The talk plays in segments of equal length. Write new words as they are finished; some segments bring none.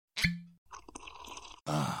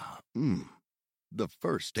Ah, mmm. The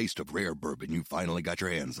first taste of rare bourbon you finally got your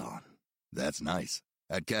hands on. That's nice.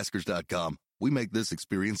 At Caskers.com, we make this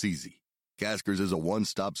experience easy. Caskers is a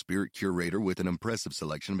one-stop spirit curator with an impressive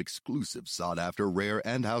selection of exclusive, sought-after, rare,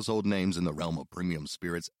 and household names in the realm of premium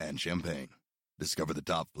spirits and champagne. Discover the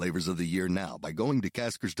top flavors of the year now by going to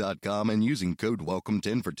Caskers.com and using code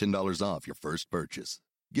WELCOME10 for $10 off your first purchase.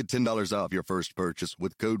 Get $10 off your first purchase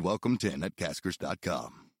with code WELCOME10 at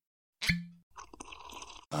Caskers.com.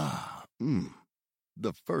 Ah, mmm.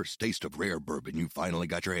 The first taste of rare bourbon you finally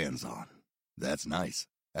got your hands on. That's nice.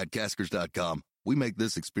 At Caskers.com, we make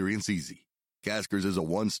this experience easy. Caskers is a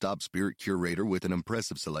one-stop spirit curator with an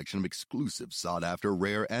impressive selection of exclusive, sought-after,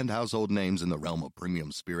 rare, and household names in the realm of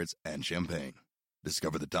premium spirits and champagne.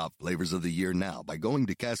 Discover the top flavors of the year now by going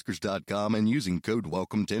to Caskers.com and using code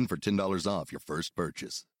WELCOME10 for $10 off your first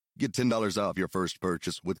purchase. Get $10 off your first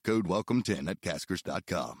purchase with code WELCOME10 at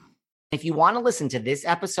Caskers.com. If you want to listen to this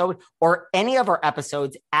episode or any of our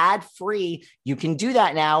episodes ad-free, you can do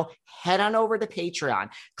that now. Head on over to Patreon.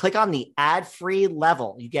 Click on the ad-free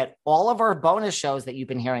level. You get all of our bonus shows that you've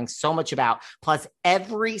been hearing so much about. Plus,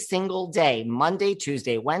 every single day, Monday,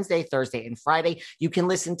 Tuesday, Wednesday, Thursday, and Friday, you can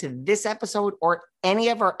listen to this episode or any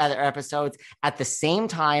of our other episodes at the same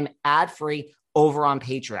time, ad-free, over on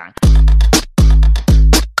Patreon.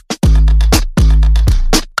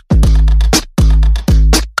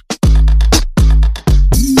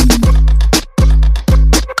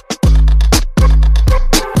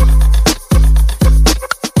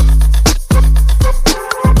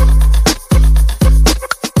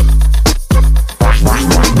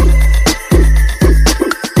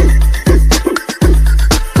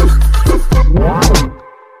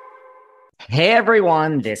 Hey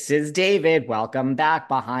everyone, this is David. Welcome back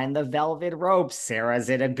behind the velvet ropes. Sarah's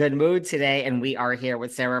in a good mood today, and we are here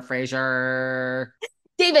with Sarah Fraser.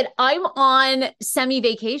 David, I'm on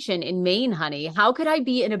semi-vacation in Maine, honey. How could I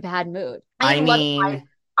be in a bad mood?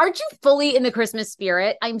 Aren't you fully in the Christmas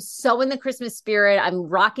spirit? I'm so in the Christmas spirit. I'm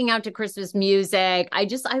rocking out to Christmas music. I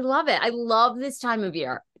love it. I love this time of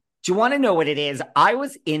year. Do you want to know what it is? I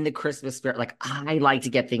was in the Christmas spirit. Like, I like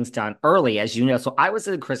to get things done early, as you know. So I was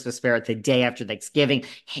in the Christmas spirit the day after Thanksgiving,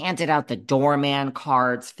 handed out the doorman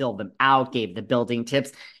cards, filled them out, gave the building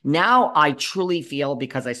tips. Now I truly feel,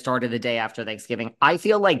 because I started the day after Thanksgiving, I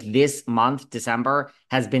feel like this month, December,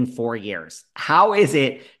 has been 4 years. How is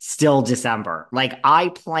it still December? Like, I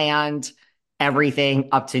planned everything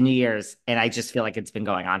up to New Year's, and I just feel like it's been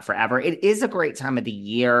going on forever. It is a great time of the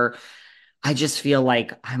year. I just feel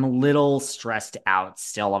like I'm a little stressed out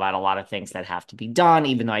still about a lot of things that have to be done,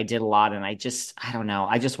 even though I did a lot. And I don't know.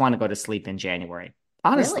 I just want to go to sleep in January.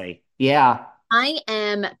 Honestly. Really? Yeah. I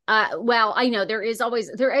am, well, I know there is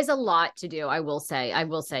a lot to do. I will say,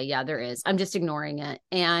 yeah, there is. I'm just ignoring it.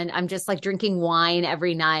 And I'm just like drinking wine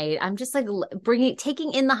every night. I'm just like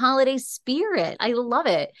taking in the holiday spirit. I love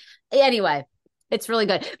it. Anyway, it's really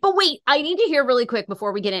good. But wait, I need to hear really quick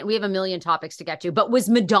before we get in. We have a million topics to get to, but was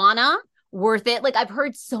Madonna worth it? Like, I've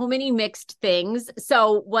heard so many mixed things.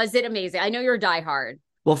 So was it amazing? I know you're a diehard.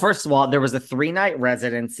 Well, first of all, there was a 3-night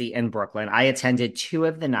residency in Brooklyn. I attended 2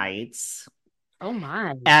 of the nights. Oh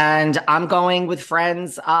my. And I'm going with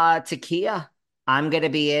friends to Kia. I'm going to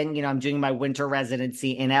be I'm doing my winter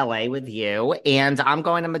residency in LA with you. And I'm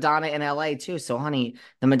going to Madonna in LA too. So honey,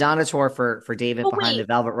 the Madonna tour for David behind the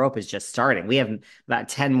velvet rope is just starting. We have about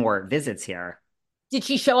 10 more visits here. Did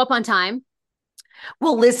she show up on time?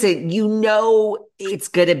 Well, listen, it's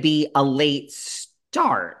going to be a late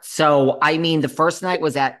start. So, I mean, the first night,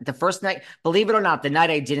 believe it or not, the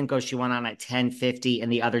night I didn't go, she went on at 10:50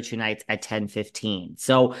 and the other 2 nights at 10:15.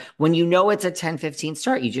 So when it's a 10:15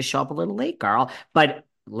 start, you just show up a little late, girl. But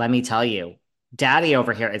let me tell you, Daddy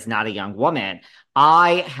over here is not a young woman.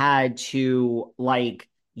 I had to,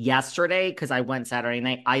 yesterday, because I went Saturday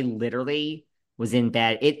night, I literally was in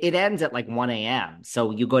bed. It ends at 1 a.m. So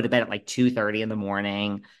you go to bed at 2:30 in the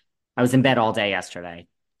morning. I was in bed all day yesterday.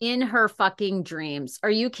 In her fucking dreams. Are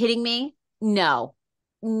you kidding me? No.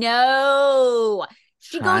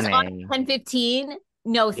 She goes on at 10:15.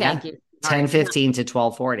 No, thank you. 10:15 to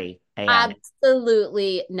 12:40 a.m.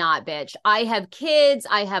 Absolutely not, bitch. I have kids.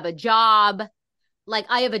 I have a job.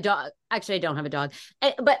 I have a dog. Actually, I don't have a dog.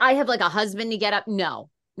 But I have a husband to get up. No.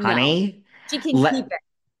 Honey. She can keep it.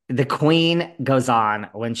 The queen goes on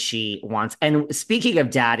when she wants. And speaking of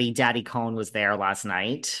Daddy Cohn was there last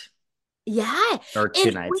night. Yeah. Or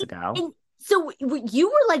 2 nights ago. And so you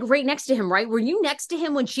were right next to him, right? Were you next to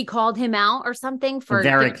him when she called him out or something?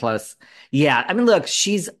 Very close. Yeah. I mean, look,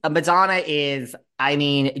 Madonna is,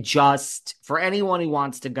 just for anyone who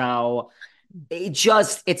wants to go,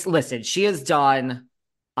 listen, she has done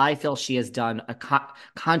I feel she has done a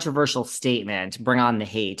controversial statement. Bring on the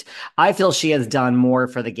hate. I feel she has done more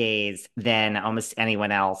for the gays than almost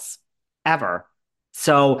anyone else ever.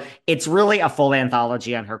 So it's really a full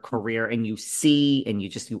anthology on her career, and you see, and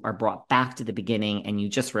you are brought back to the beginning, and you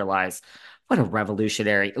just realize what a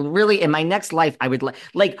revolutionary. Really, in my next life, I would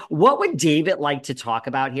like, what would David like to talk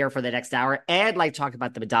about here for the next hour? A, I'd like to talk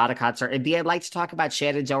about the Madonna concert, and B, I'd like to talk about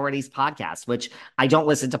Shannon Doherty's podcast, which I don't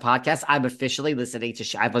listen to podcasts. I'm officially listening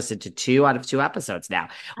to. I've listened to 2 out of 2 episodes now.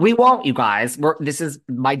 We won't, you guys. This is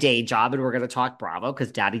my day job, and we're going to talk Bravo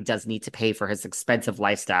because Daddy does need to pay for his expensive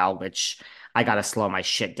lifestyle, which I got to slow my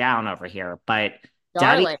shit down over here. But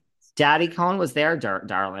Darling. Daddy Cohn was there,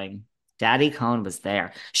 darling. Daddy Cohn was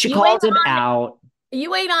there. She You called ain't him on out.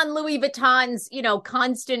 you ain't on Louis Vuitton's,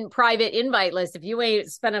 constant private invite list if you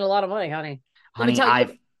ain't spending a lot of money, honey. Let me Honey,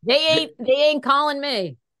 tell you, they ain't calling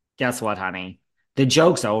me. guess what, honey? The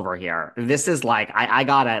joke's over here. This is like I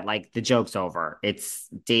gotta like the joke's over. It's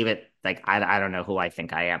David. Like I don't know who I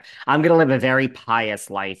think I am. I'm gonna live a very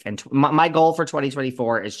pious life, and my goal for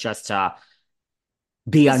 2024 is just to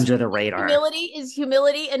be under the radar.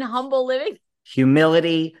 Humility and humble living.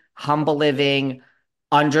 Humility, humble living,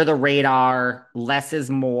 under the radar. Less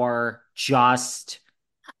is more. Just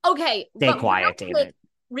Okay, stay but quiet, David.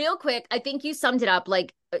 Real quick, I think you summed it up.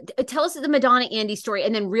 Like, tell us the Madonna Andy story,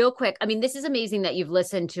 and then real quick. I mean, this is amazing that you've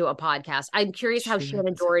listened to a podcast. I'm curious how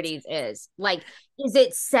Shannon Doherty's is. Like, is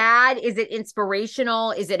it sad? Is it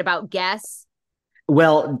inspirational? Is it about guests?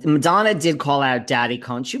 Well, Madonna did call out Daddy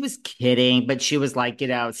Cohn. She was kidding, but she was like,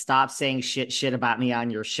 stop saying shit about me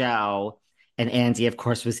on your show. And Andy, of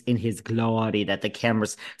course, was in his glory that the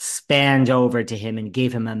cameras spanned over to him and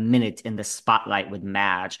gave him a minute in the spotlight with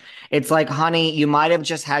Madge. It's like, honey, you might have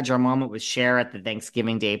just had your moment with Cher at the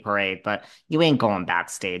Thanksgiving Day parade, but you ain't going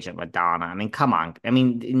backstage at Madonna. I mean, come on. I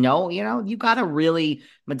mean, no, you gotta really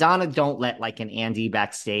Madonna don't let like an Andy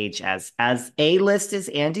backstage as A-list as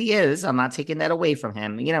Andy is. I'm not taking that away from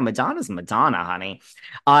him. Madonna's Madonna, honey.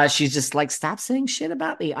 She's just like, stop saying shit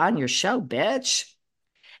about me on your show, bitch.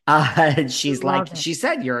 She's like, she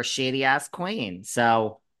said, you're a shady ass queen.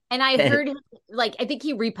 So, and I heard, like, I think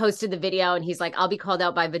he reposted the video and he's like, I'll be called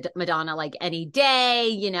out by Madonna like any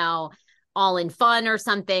day, all in fun or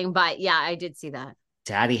something. But yeah, I did see that.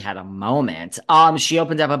 Daddy had a moment. She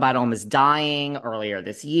opened up about almost dying earlier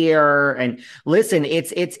this year. And listen,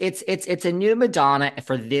 it's a new Madonna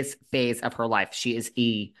for this phase of her life.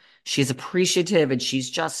 She's appreciative and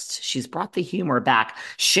she's brought the humor back.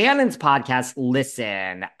 Shannon's podcast,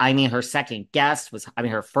 listen, I mean, her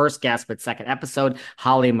first guest, but second episode,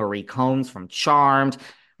 Holly Marie Combs from Charmed.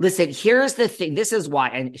 Listen, here's the thing. This is why.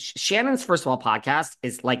 And Shannon's, first of all, podcast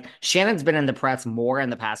is like, Shannon's been in the press more in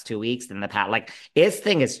the past 2 weeks than the past. Like, this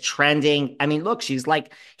thing is trending. I mean, look, she's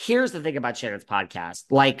like, here's the thing about Shannon's podcast.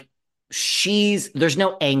 Like, there's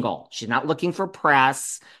no angle. She's not looking for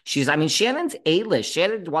press. Shannon's A-list.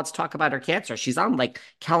 Shannon wants to talk about her cancer. She's on like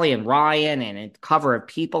Kelly and Ryan and a cover of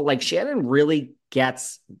People. Like, Shannon really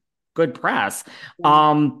gets good press.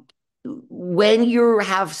 When you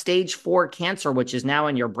have stage 4 cancer, which is now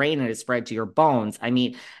in your brain and is spread to your bones, I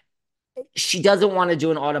mean, she doesn't want to do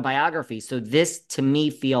an autobiography. So this, to me,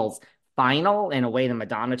 feels final in a way the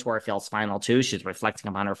Madonna tour feels final too. She's reflecting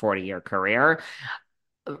upon her 40-year career.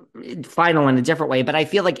 Final in a different way, but I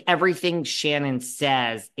feel like everything Shannon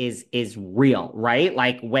says is real, right?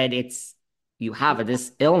 Like when you have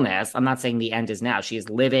this illness, I'm not saying the end is now. She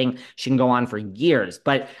is living. She can go on for years,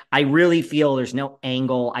 but I really feel there's no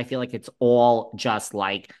angle. I feel like it's all just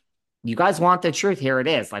like, you guys want the truth. Here it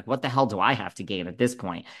is. Like, what the hell do I have to gain at this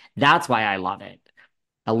point? That's why I love it.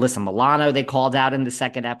 Alyssa Milano, they called out in the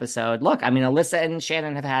second episode. Look, I mean, Alyssa and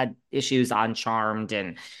Shannon have had issues on Charmed,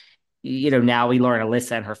 and now we learn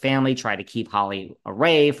Alyssa and her family try to keep Holly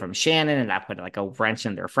away from Shannon, and that put like a wrench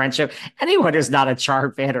in their friendship. Anyone who's not a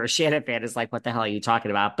Charmed fan or a Shannon fan is like, what the hell are you talking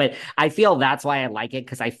about? But I feel that's why I like it,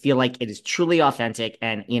 because I feel like it is truly authentic.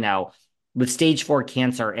 And, with stage 4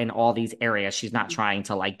 cancer in all these areas, she's not trying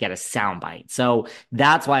to like get a soundbite. So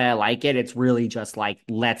that's why I like it. It's really just like,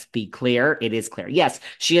 let's be clear. It is clear. Yes,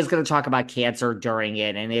 she is going to talk about cancer during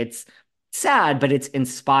it, and it's sad, but it's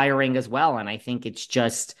inspiring as well. And I think it's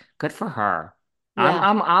just good for her.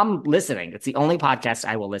 Yeah. I'm listening. It's the only podcast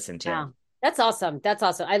I will listen to. Yeah. That's awesome. That's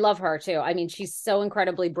awesome. I love her too. I mean, she's so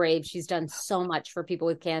incredibly brave. She's done so much for people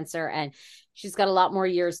with cancer, and she's got a lot more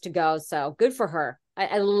years to go. So good for her.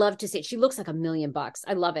 I love to see it. She looks like $1 million.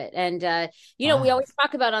 I love it. And, we always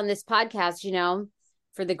talk about on this podcast,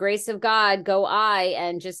 for the grace of God, go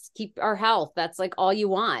and just keep our health. That's like all you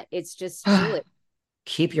want. It's just truly.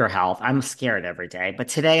 Keep your health. I'm scared every day, but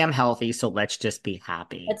today I'm healthy, so let's just be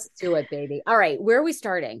happy. Let's do it, baby. All right, where are we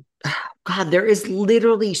starting? God, there is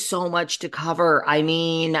literally so much to cover. I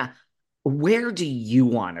mean, where do you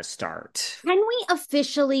want to start? Can we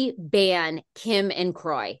officially ban Kim and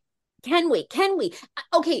Croy? Can we? Can we?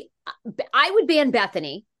 Okay, I would ban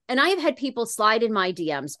Bethany. And I have had people slide in my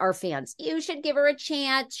DMs, our fans. You should give her a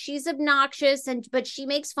chance. She's obnoxious, but she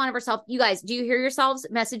makes fun of herself. You guys, do you hear yourselves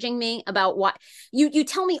messaging me about what you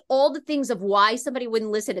tell me all the things of why somebody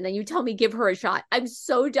wouldn't listen, and then you tell me give her a shot. I'm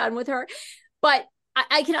so done with her. But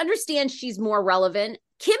I can understand she's more relevant.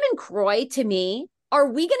 Kim and Croy, to me, are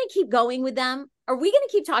we going to keep going with them? Are we going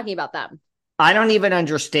to keep talking about them? I don't even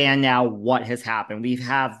understand now what has happened. We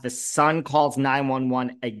have the son calls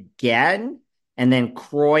 911 again. And then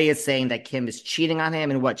Croy is saying that Kim is cheating on him,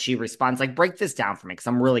 and what she responds. Like, break this down for me, because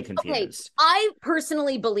I'm really confused. Okay, I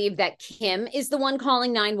personally believe that Kim is the one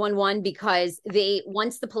calling 911 because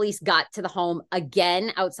once the police got to the home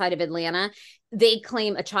again outside of Atlanta, they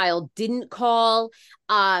claim a child didn't call.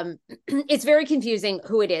 It's very confusing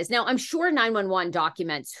who it is. Now, I'm sure 911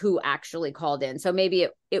 documents who actually called in. So maybe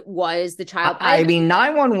it was the child. I mean,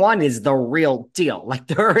 911 is the real deal. Like,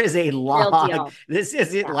 there is a log. This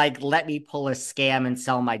isn't like, let me pull a scam and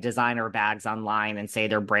sell my designer bags online and say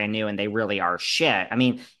they're brand new and they really are shit. I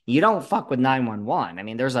mean, you don't fuck with 911. I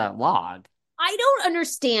mean, there's a log. I don't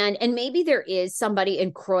understand. And maybe there is somebody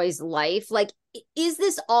in Croy's life. Like, is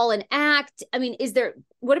this all an act? I mean,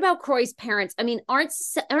 what about Croy's parents? I mean, aren't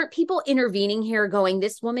people intervening here going,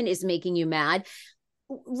 this woman is making you mad?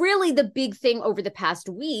 Really, the big thing over the past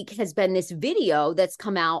week has been this video that's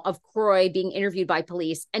come out of Croy being interviewed by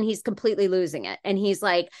police, and he's completely losing it. And he's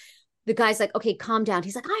like, the guy's like, okay, calm down.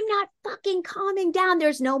 He's like, I'm not fucking calming down.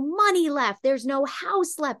 There's no money left. There's no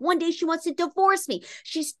house left. One day she wants to divorce me.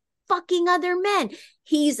 She's fucking other men.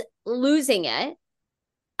 He's losing it.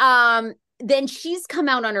 Then she's come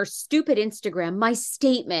out on her stupid Instagram, my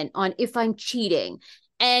statement on if I'm cheating.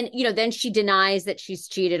 And, then she denies that she's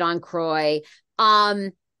cheated on Croy.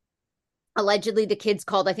 Allegedly the kids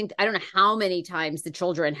called, I don't know how many times the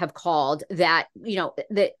children have called that,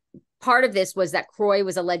 that part of this was that Croy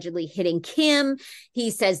was allegedly hitting Kim. He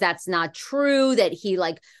says that's not true, that he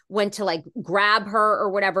went to grab her or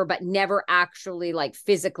whatever, but never actually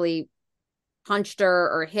physically punched her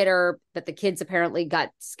or hit her, but the kids apparently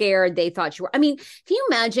got scared. They thought she were. I mean, can you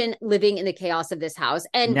imagine living in the chaos of this house?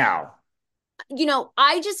 And no.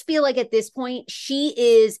 I just feel like at this point she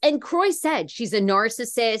is, and Croy said she's a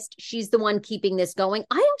narcissist. She's the one keeping this going.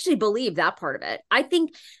 I actually believe that part of it. I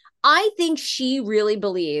think she really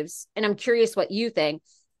believes, and I'm curious what you think.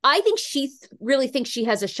 I think she really thinks she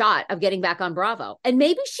has a shot of getting back on Bravo. And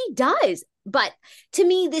maybe she does. But to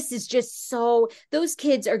me, this is just those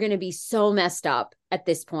kids are going to be so messed up at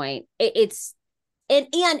this point.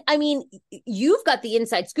 And I mean, you've got the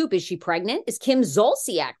inside scoop. Is she pregnant? Is Kim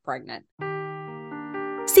Zolciak pregnant?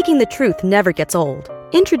 Seeking the truth never gets old.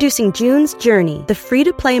 Introducing June's Journey, the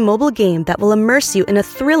free-to-play mobile game that will immerse you in a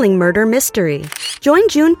thrilling murder mystery. Join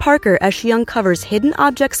June Parker as she uncovers hidden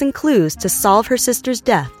objects and clues to solve her sister's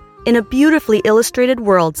death in a beautifully illustrated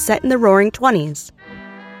world set in the Roaring '20s.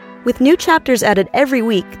 With new chapters added every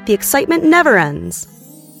week, the excitement never ends.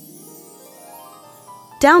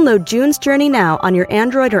 Download June's Journey now on your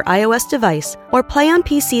Android or iOS device, or play on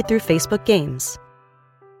PC through Facebook Games.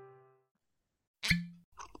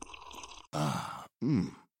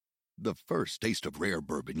 The first taste of rare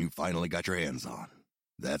bourbon you finally got your hands on.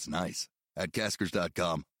 That's nice. At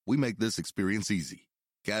Caskers.com, we make this experience easy.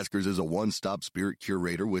 Caskers is a one-stop spirit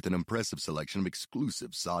curator with an impressive selection of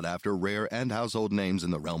exclusive, sought-after, rare, and household names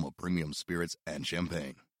in the realm of premium spirits and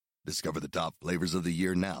champagne. Discover the top flavors of the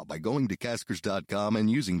year now by going to Caskers.com and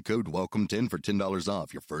using code WELCOME10 for $10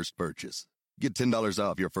 off your first purchase. Get $10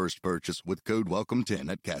 off your first purchase with code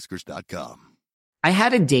WELCOME10 at Caskers.com. I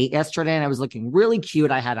had a date yesterday and I was looking really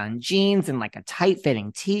cute. I had on jeans and a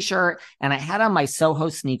tight-fitting t-shirt, and I had on my Soho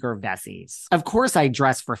sneaker Vessies. Of course, I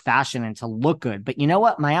dressed for fashion and to look good, but you know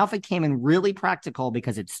what? My outfit came in really practical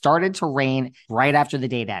because it started to rain right after the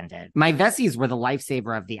date ended. My Vessies were the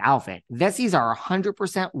lifesaver of the outfit. Vessies are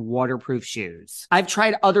 100% waterproof shoes. I've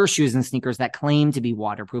tried other shoes and sneakers that claim to be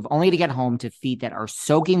waterproof, only to get home to feet that are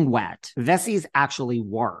soaking wet. Vessies actually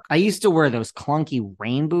work. I used to wear those clunky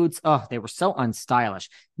rain boots. Oh, they were so unstylish.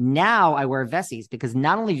 Now I wear Vessies because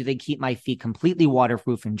not only do they keep my feet completely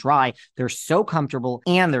waterproof and dry, they're so comfortable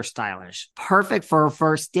and they're stylish. Perfect for a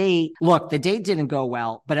first date. Look, the date didn't go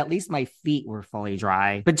well, but at least my feet were fully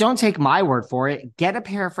dry. But don't take my word for it. Get a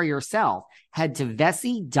pair for yourself. Head to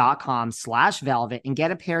Vessi.com/velvet and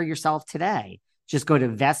get a pair yourself today. Just go to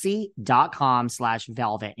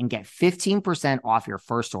Vessi.com/velvet and get 15% off your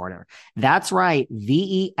first order. That's right,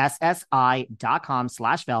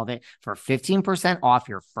 VESSI.com/velvet for 15% off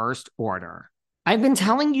your first order. I've been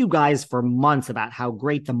telling you guys for months about how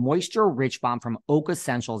great the Moisture Rich Balm from Oak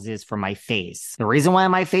Essentials is for my face. The reason why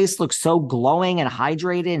my face looks so glowing and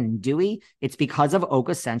hydrated and dewy, it's because of Oak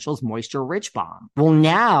Essentials Moisture Rich Balm. Well,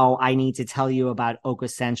 now I need to tell you about Oak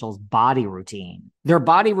Essentials Body Routine. Their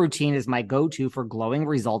body routine is my go-to for glowing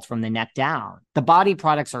results from the neck down. The body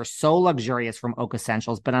products are so luxurious from Oak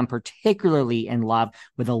Essentials, but I'm particularly in love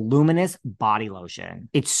with a luminous body lotion.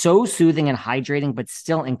 It's so soothing and hydrating, but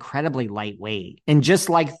still incredibly lightweight. And just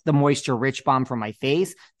like the Moisture Rich Balm for my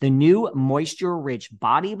face, the new Moisture Rich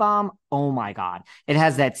Body Balm, oh my God, it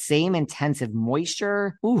has that same intensive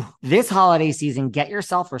moisture. Ooh, this holiday season, get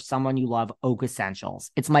yourself or someone you love Oak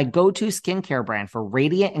Essentials. It's my go-to skincare brand for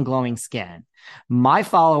radiant and glowing skin. My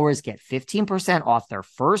followers get 15% off their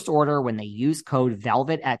first order when they use code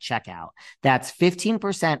VELVET at checkout. That's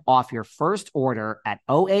 15% off your first order at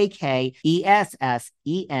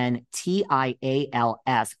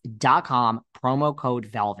OAKESSENTIALS.com, promo code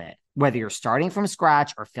VELVET. Whether you're starting from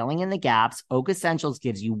scratch or filling in the gaps, Oak Essentials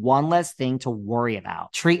gives you one less thing to worry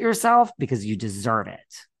about. Treat yourself because you deserve it.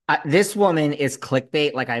 This woman is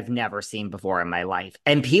clickbait like I've never seen before in my life.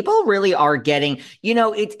 And people really are getting,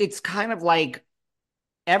 it's kind of like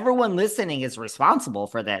everyone listening is responsible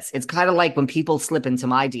for this. It's kind of like when people slip into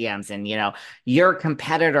my DMs and, your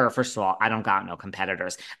competitor, first of all, I don't got no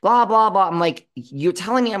competitors, blah, blah, blah. I'm like, you're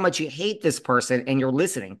telling me how much you hate this person and you're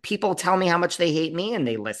listening. People tell me how much they hate me and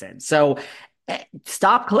they listen. So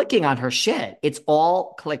stop clicking on her shit. It's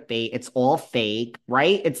all clickbait. It's all fake,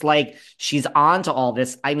 right? It's like she's on to all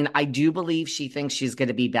this. I mean, I do believe she thinks she's going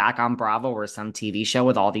to be back on Bravo or some TV show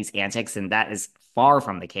with all these antics, and that is far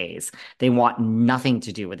from the case. They want nothing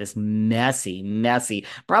to do with this messy.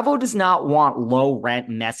 Bravo does not want low rent,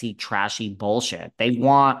 messy, trashy bullshit. They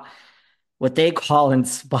want what they call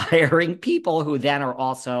inspiring people who then are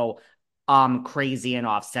also crazy and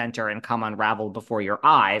off center and come unraveled before your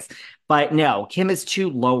eyes. But no, Kim is too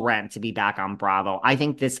low rent to be back on Bravo. I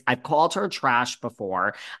think I've called her trash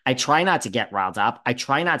before. I try not to get riled up. I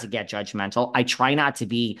try not to get judgmental. I try not to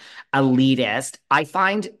be elitist. I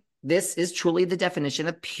find this is truly the definition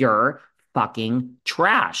of pure fucking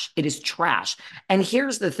trash. It is trash. And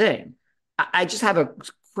here's the thing. I just have a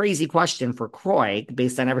crazy question for Croy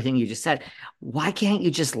based on everything you just said. Why can't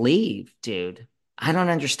you just leave, dude? I don't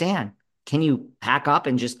understand. Can you pack up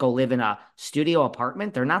and just go live in a studio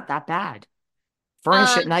apartment? They're not that bad.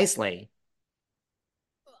 Furnish it nicely.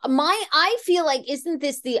 I feel like, isn't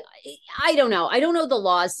this I don't know. I don't know the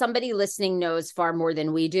laws. Somebody listening knows far more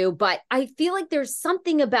than we do, but I feel like there's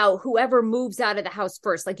something about whoever moves out of the house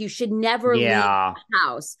first. Like you should never leave the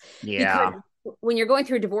house. Yeah. Because when you're going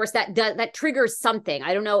through a divorce, that triggers something.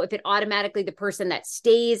 I don't know if it automatically, the person that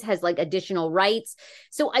stays has like additional rights.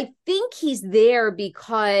 So I think he's there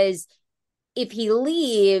because if he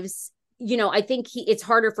leaves, I think it's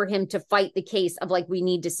harder for him to fight the case of like, we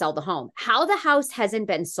need to sell the home. How the house hasn't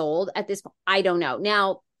been sold at this point, I don't know.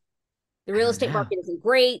 Now, the real estate market isn't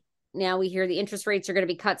great. Now we hear the interest rates are going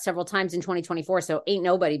to be cut several times in 2024. So ain't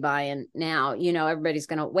nobody buying now, everybody's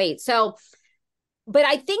going to wait. So, but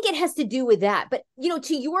I think it has to do with that. But,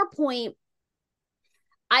 to your point,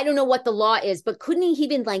 I don't know what the law is, but couldn't he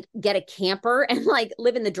even like get a camper and like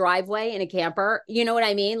live in the driveway in a camper? You know what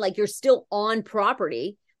I mean? Like you're still on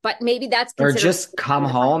property, but maybe that's or just come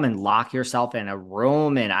home and lock yourself in a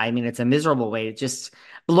room. And I mean, it's a miserable way to just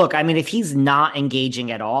look. I mean, if he's not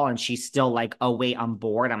engaging at all and she's still like, oh, wait, I'm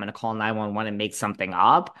bored, I'm going to call 911 and make something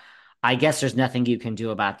up. I guess there's nothing you can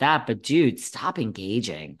do about that. But dude, stop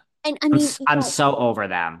engaging. And I mean, I'm so over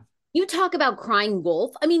them. You talk about crying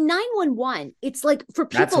wolf. I mean, 911, it's like for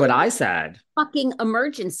people. That's what I said. Fucking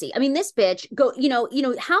emergency. I mean, this bitch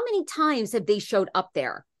how many times have they showed up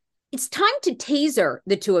there? It's time to taser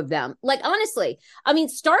the two of them. Like, honestly, I mean,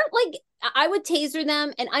 I would taser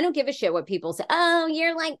them and I don't give a shit what people say. Oh,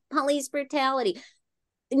 you're like police brutality.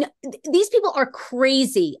 No, these people are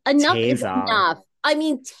crazy. Enough is enough. I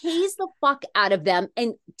mean, tase the fuck out of them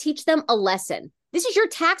and teach them a lesson. This is your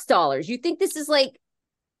tax dollars. You think this is like,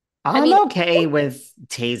 I'm okay with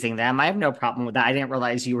tasing them. I have no problem with that. I didn't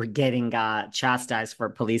realize you were getting chastised for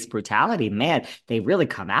police brutality. Man, they really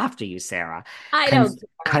come after you, Sarah. I don't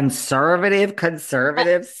Conservative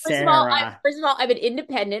Sarah. First of all, I'm an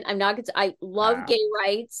independent. I'm not. I love gay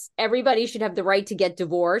rights. Everybody should have the right to get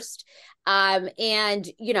divorced. And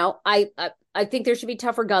I think there should be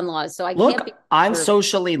tougher gun laws. So I can't be. I'm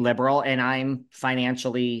socially liberal and I'm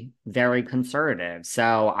financially very conservative.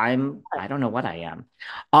 So I don't know what I am.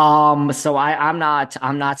 So I'm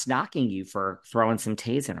not knocking you for throwing some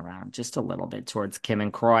tasing around just a little bit towards Kim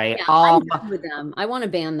and Croy. Yeah, I'm done with them. I want to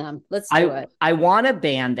ban them. Let's do it. I want to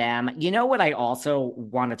ban them. You know what I also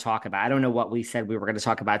want to talk about? I don't know what we said we were going to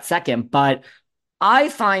talk about second, but I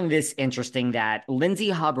find this interesting that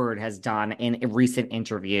Lindsay Hubbard has done in a recent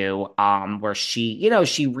interview, where she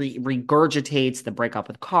regurgitates the breakup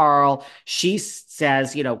with Carl. She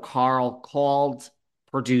says, Carl called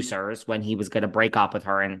producers when he was going to break up with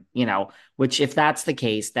her, and which if that's the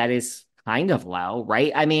case, that is kind of low,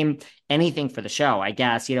 right? I mean, anything for the show, I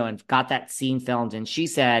guess, and got that scene filmed. And she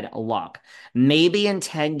said, look, maybe in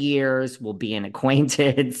 10 years we'll be an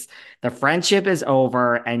acquaintance. The friendship is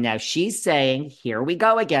over. And now she's saying, here we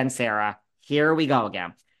go again, Sarah. Here we go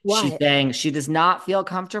again. What? She's saying she does not feel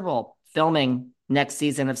comfortable filming next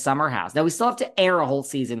season of Summer House. Now we still have to air a whole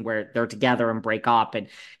season where they're together and break up. And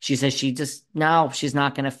she says she's not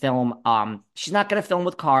going to film. She's not going to film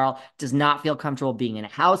with Carl, does not feel comfortable being in a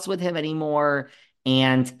house with him anymore.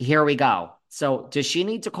 And here we go. So does she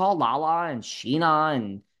need to call Lala and Sheena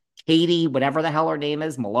and Katie, whatever the hell her name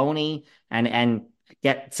is, Maloney, and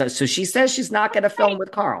get, so she says she's not going to film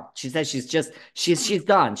with Carl. She says she's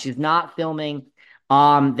done. She's not filming.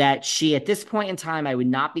 That she, at this point in time, I would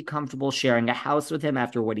not be comfortable sharing a house with him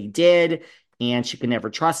after what he did, and she could never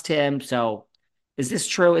trust him. So is this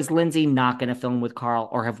true? Is Lindsay not going to film with Carl,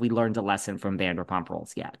 or have we learned a lesson from Vanderpump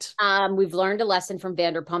Rules yet? We've learned a lesson from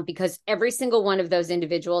Vanderpump because every single one of those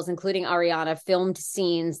individuals, including Ariana, filmed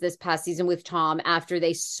scenes this past season with Tom after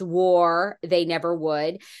they swore they never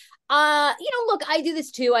would. Look, I do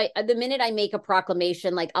this too. The minute I make a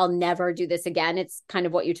proclamation, like I'll never do this again, it's kind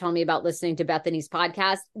of what you told me about listening to Bethany's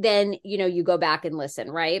podcast. Then, you go back and listen,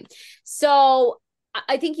 right? So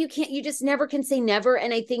I think you just never can say never.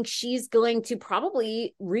 And I think she's going to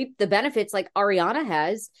probably reap the benefits like Ariana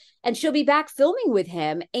has, and she'll be back filming with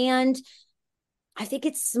him. And I think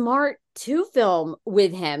it's smart to film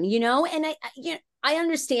with him, and I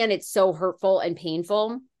understand it's so hurtful and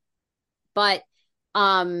painful, but,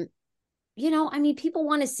 people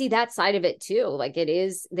want to see that side of it too. Like it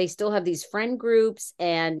is, they still have these friend groups,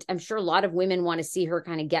 and I'm sure a lot of women want to see her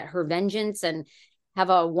kind of get her vengeance and have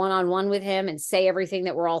a one-on-one with him and say everything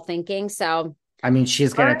that we're all thinking. So, I mean,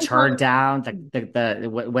 she's going to turn down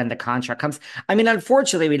when the contract comes. I mean,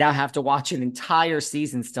 unfortunately, we now have to watch an entire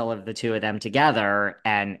season still of the two of them together.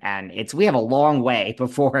 And we have a long way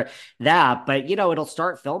before that, but it'll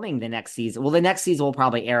start filming the next season. Well, the next season will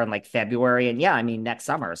probably air in like February, and next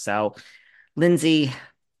summer. So Lindsay,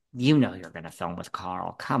 you're going to film with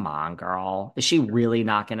Carl. Come on, girl. Is she really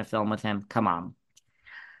not going to film with him? Come on.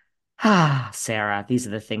 Sarah, these are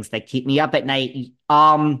the things that keep me up at night.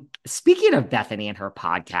 Speaking of Bethany and her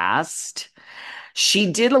podcast,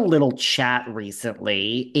 she did a little chat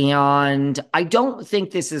recently, and I don't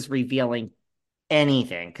think this is revealing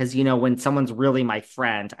anything because, when someone's really my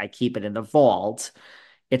friend, I keep it in the vault.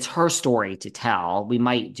 It's her story to tell. We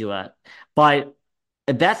might do it, but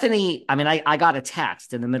Bethany, I mean, I got a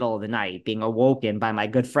text in the middle of the night being awoken by my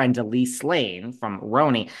good friend Elise Lane from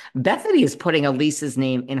Roni. Bethany is putting Elise's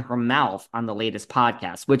name in her mouth on the latest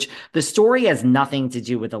podcast, which the story has nothing to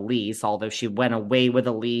do with Elise, although she went away with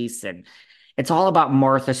Elise, and it's all about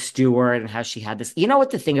Martha Stewart and how she had this. You know what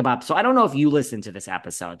the thing about, so I don't know if you listened to this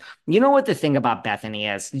episode. You know what the thing about Bethany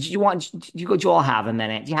is? Do you all have a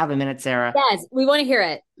minute? Do you have a minute, Sarah? Yes, we want to hear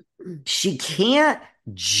it. She can't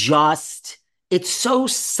just... It's so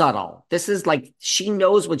subtle. This is like, she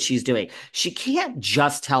knows what she's doing. She can't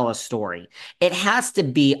just tell a story. It has to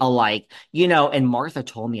be and Martha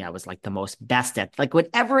told me I was like the most best at, like,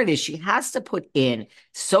 whatever it is, she has to put in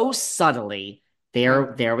so subtly.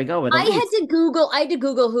 There we go. With I had to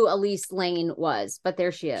Google who Elise Lane was, but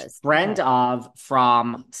there she is. Friend of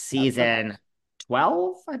from season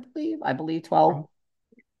 12, I believe 12.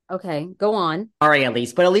 Okay, go on. Sorry,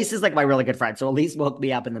 Elise. But Elise is like my really good friend. So Elise woke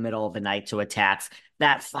me up in the middle of the night to a text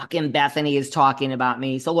that fucking Bethany is talking about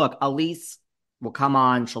me. So look, Elise will come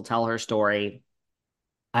on. She'll tell her story.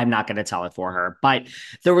 I'm not going to tell it for her. But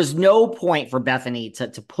there was no point for Bethany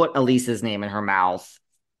to put Elise's name in her mouth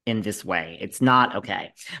in this way. It's not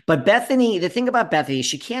okay. But Bethany, the thing about Bethany,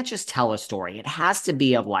 she can't just tell a story. It has to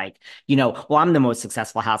be of I'm the most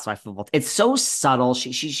successful housewife of all. It's so subtle.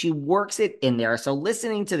 She works it in there. So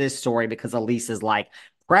listening to this story, because Elise is like,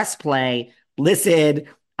 press play, listen,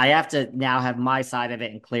 I have to now have my side of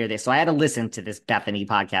it and clear this. So I had to listen to this Bethany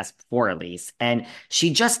podcast before Elise, and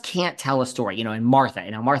she just can't tell a story, and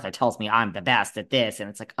Martha tells me I'm the best at this. And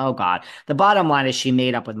it's like, oh God, the bottom line is she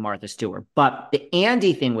made up with Martha Stewart. But the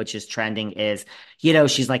Andy thing, which is trending is,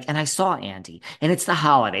 she's like, and I saw Andy and it's the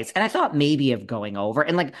holidays. And I thought maybe of going over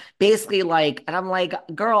and like, basically like, and I'm like,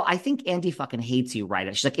 girl, I think Andy fucking hates you, right?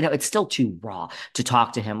 And she's like, it's still too raw to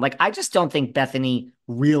talk to him. Like, I just don't think Bethany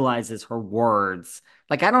realizes her words.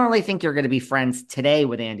 Like, I don't really think you're going to be friends today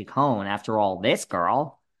with Andy Cohen after all this,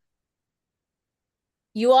 girl.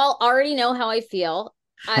 You all already know how I feel.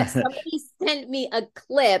 Somebody sent me a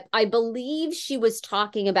clip. I believe she was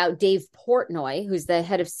talking about Dave Portnoy, who's the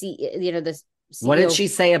head of the CEO. What did she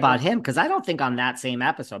say about him? Because I don't think on that same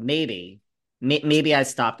episode, maybe I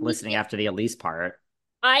stopped listening after the Elise part.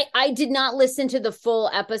 I did not listen to the full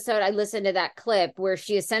episode. I listened to that clip where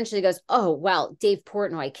she essentially goes, oh, well, Dave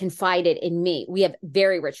Portnoy confided in me. We have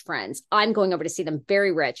very rich friends. I'm going over to see them.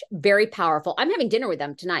 Very rich, very powerful. I'm having dinner with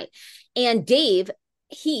them tonight. And Dave,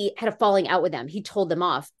 he had a falling out with them. He told them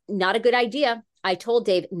off. Not a good idea. I told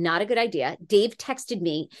Dave, not a good idea. Dave texted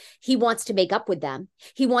me. He wants to make up with them.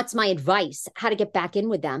 He wants my advice, how to get back in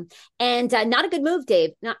with them. And not a good move,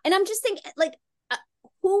 Dave. And I'm just thinking, like,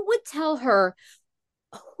 who would tell her?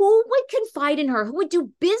 Who would confide in her? Who would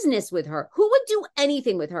do business with her? Who would do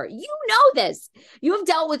anything with her? You know this. You have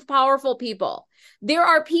dealt with powerful people. There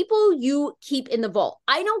are people you keep in the vault.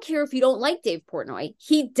 I don't care if you don't like Dave Portnoy.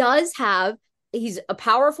 He's a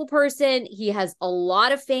powerful person. He has a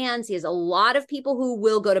lot of fans. He has a lot of people who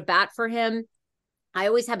will go to bat for him. I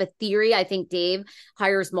always have a theory. I think Dave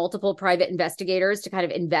hires multiple private investigators to kind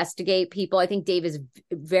of investigate people. I think Dave is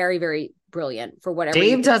very, very brilliant for whatever.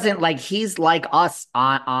 Dave doesn't like, he's like us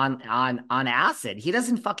on acid. He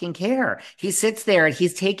doesn't fucking care. He sits there and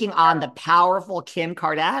he's taking on the powerful Kim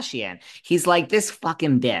Kardashian. He's like, this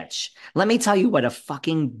fucking bitch. Let me tell you what a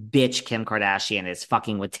fucking bitch Kim Kardashian is,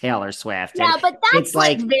 fucking with Taylor Swift. Yeah, but that's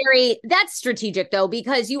like that's strategic though,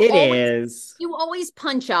 because you always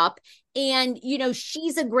punch up. And,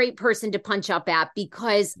 she's a great person to punch up at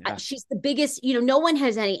because she's the biggest, no one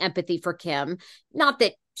has any empathy for Kim. Not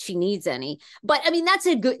that she needs any, but I mean, that's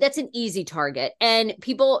an easy target. And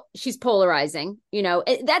she's polarizing,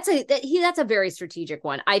 that's a very strategic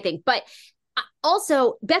one, I think. But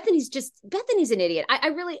also Bethany's an idiot.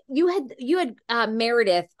 You had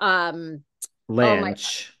Meredith,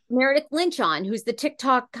 Lynch. Meredith Lynch on, who's the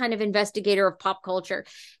TikTok kind of investigator of pop culture.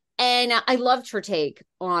 And I loved her take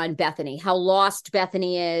on Bethany, how lost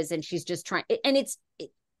Bethany is. And she's just trying, and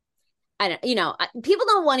people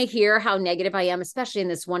don't want to hear how negative I am, especially in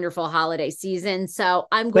this wonderful holiday season. So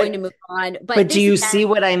I'm going to move on. But do you see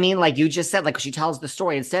what I mean? Like you just said, like she tells the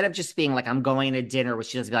story instead of just being like, I'm going to dinner, where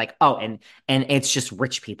she doesn't be like, oh, and it's just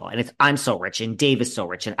rich people. And I'm so rich and Dave is so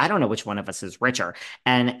rich. And I don't know which one of us is richer.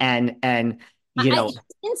 And it's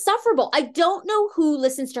insufferable. I don't know who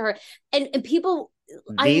listens to her and people.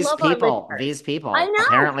 These people. I know.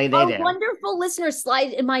 Apparently they did. Wonderful listeners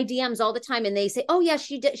slide in my DMs all the time, and they say, "Oh yeah,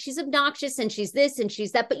 she's obnoxious, and she's this, and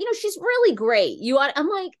she's that." But she's really great. I'm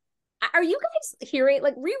like, are you guys hearing?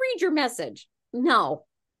 Like, reread your message. No,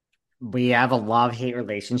 we have a love-hate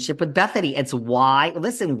relationship with Bethany. It's why.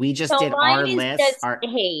 Listen, we just did our list.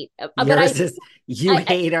 Hate. You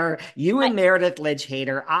hate her. You and Meredith Lynch hate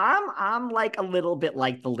her. I'm like a little bit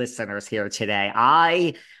like the listeners here today.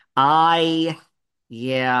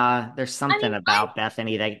 Yeah, there's something about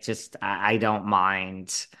Bethany that just I don't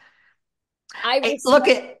mind. I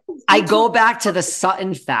go back to the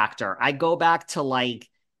Sutton factor. I go back to like,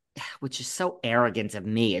 which is so arrogant of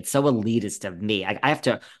me. It's so elitist of me. I have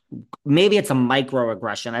to, maybe it's a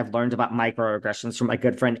microaggression. I've learned about microaggressions from my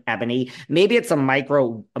good friend Ebony. Maybe it's a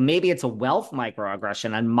wealth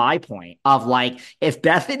microaggression on my point of like, if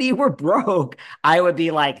Bethany were broke, I would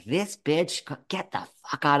be like, this bitch, get the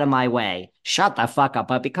fuck out of my way. Shut the fuck up.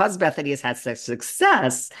 But because Bethany has had such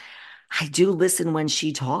success, I do listen when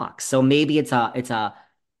she talks. So maybe it's a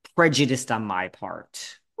prejudice on my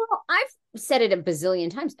part. Well, I've said it a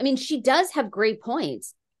bazillion times. I mean, she does have great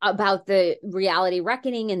points about the reality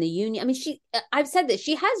reckoning and the union. I mean, I've said this,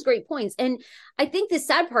 she has great points. And I think the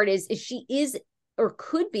sad part is she is or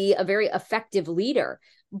could be a very effective leader,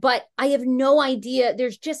 but I have no idea.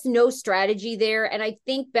 There's just no strategy there. And I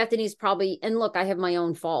think Bethany's probably, and look, I have my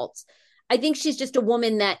own faults. I think she's just a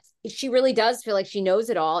woman that she really does feel like she knows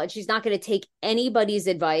it all and she's not going to take anybody's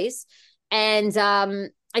advice. And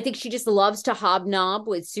I think she just loves to hobnob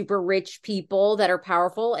with super rich people that are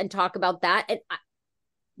powerful and talk about that. And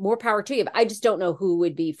more power to you. But I just don't know who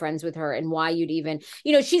would be friends with her and why you'd even,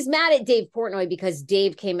 she's mad at Dave Portnoy because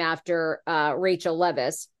Dave came after Rachel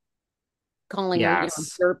Leviss. calling her,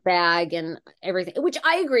 Yes. dirt bag and everything, which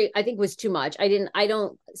I agree, I think was too much.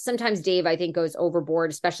 Sometimes Dave, I think, goes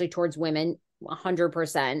overboard, especially towards women,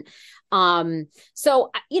 100%.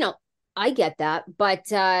 So, I get that,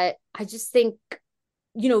 but I just think,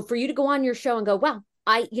 for you to go on your show and go, well,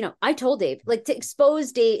 I told Dave, like, to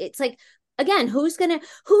expose Dave, it's like, again, who's going to,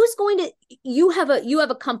 you have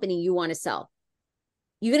a company you want to sell.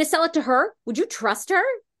 You going to sell it to her? Would you trust her?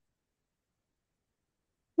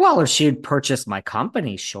 Well, if she'd purchase my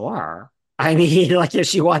company, sure. I mean, like, if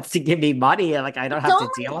she wants to give me money, like, I don't have to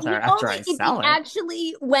deal with her after I sell it.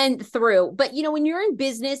 Actually went through. But, when you're in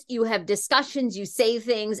business, you have discussions, you say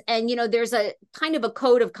things, and, there's a kind of a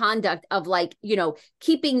code of conduct of, like,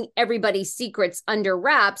 keeping everybody's secrets under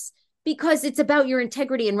wraps, because it's about your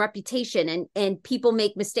integrity and reputation, and people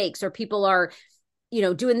make mistakes, or people are,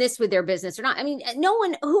 doing this with their business or not. I mean, no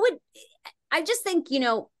one who would, I just think,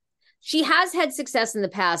 she has had success in the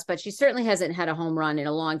past, but she certainly hasn't had a home run in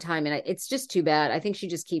a long time. And it's just too bad. I think she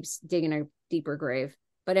just keeps digging a deeper grave.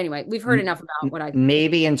 But anyway, we've heard enough about what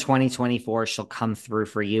maybe in 2024, she'll come through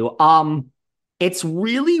for you. It's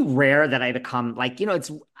really rare that I become like,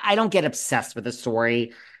 I don't get obsessed with a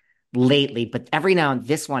story lately, but every now and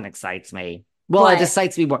this one excites me. Well, it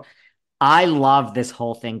excites me more. I love this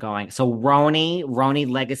whole thing going. So Roni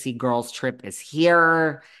Legacy Girls Trip is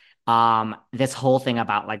here. This whole thing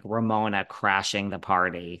about, like, Ramona crashing the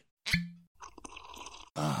party.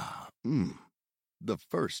 The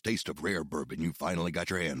first taste of rare bourbon you finally got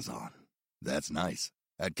your hands on. That's nice.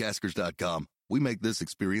 At Caskers.com, we make this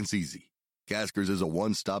experience easy. Caskers is a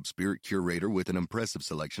one-stop spirit curator with an impressive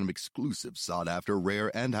selection of exclusive, sought-after, rare,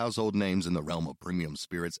 and household names in the realm of premium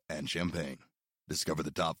spirits and champagne. Discover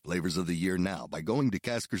the top flavors of the year now by going to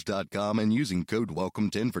Caskers.com and using code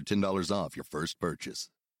WELCOME10 for $10 off your first purchase.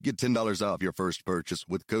 Get $10 off your first purchase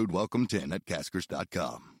with code WELCOME10 at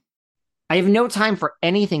Caskers.com. I have no time for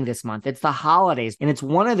anything this month. It's the holidays, and it's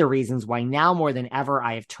one of the reasons why now more than ever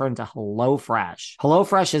I have turned to HelloFresh.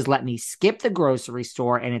 HelloFresh has let me skip the grocery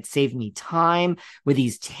store, and it's saved me time with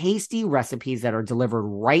these tasty recipes that are delivered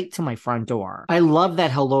right to my front door. I love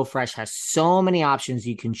that HelloFresh has so many options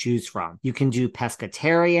you can choose from. You can do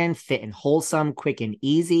pescatarian, fit and wholesome, quick and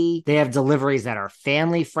easy. They have deliveries that are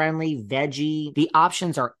family-friendly, veggie. The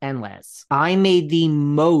options are endless. I made the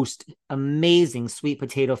most amazing sweet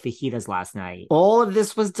potato fajitas last night. All of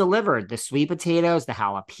this was delivered. The sweet potatoes, the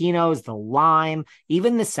jalapenos, the lime,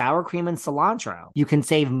 even the sour cream and cilantro. You can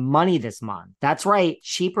save money this month. That's right,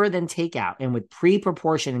 cheaper than takeout. And with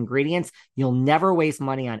pre-proportioned ingredients, you'll never waste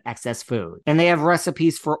money on excess food. And they have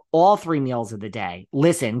recipes for all 3 meals of the day.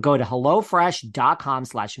 Listen, go to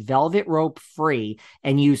HelloFresh.com/velvetrope-free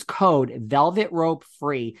and use code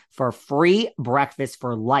velvetrope-free for free breakfast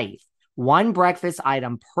for life. 1 breakfast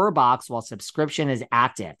item per box while subscription is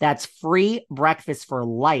active. That's free breakfast for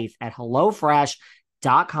life at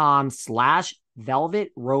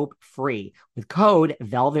HelloFresh.com/velvetrope-free with code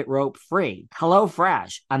velvetrope-free.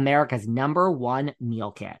 HelloFresh, America's #1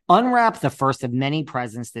 meal kit. Unwrap the first of many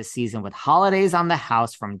presents this season with holidays on the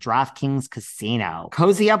house from DraftKings Casino.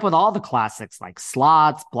 Cozy up with all the classics like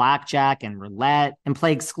slots, blackjack, and roulette, and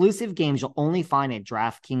play exclusive games you'll only find at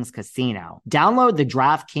DraftKings Casino. Download the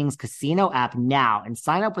DraftKings Casino app now and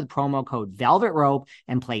sign up with promo code VelvetRope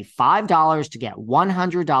and play $5 to get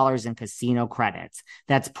 $100 in casino credits.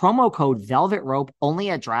 That's promo code VelvetRope only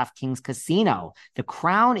at DraftKings Casino. The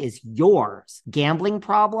crown is yours. Gambling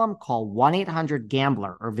problem? Call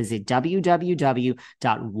 1-800-GAMBLER or visit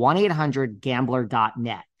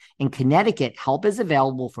www.1800gambler.net. In Connecticut, help is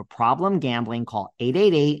available for problem gambling. Call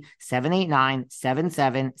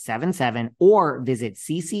 888-789-7777 or visit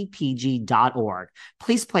ccpg.org.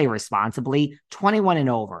 Please play responsibly, 21 and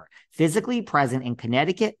over. Physically present in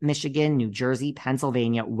Connecticut, Michigan, New Jersey,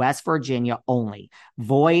 Pennsylvania, West Virginia only.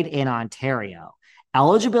 Void in Ontario.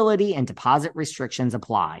 Eligibility and deposit restrictions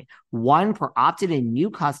apply. 1 per opted-in new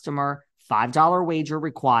customer, $5 wager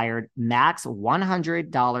required, max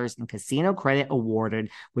 $100 in casino credit awarded,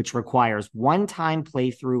 which requires one-time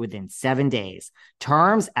playthrough within 7 days.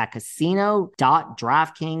 Terms at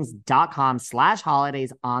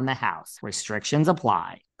casino.draftkings.com/holidays on the house. Restrictions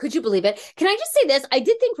apply. Could you believe it? Can I just say this? I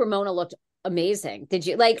did think Ramona looked amazing. Did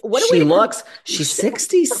you like what she's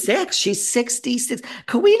 66. She's 66.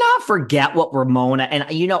 Could we not forget what Ramona and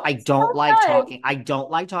I don't like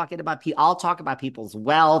talking about people. I'll talk about people's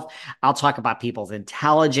wealth. I'll talk about people's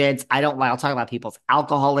intelligence. I'll talk about people's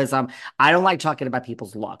alcoholism. I don't like talking about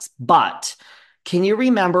people's looks. But can you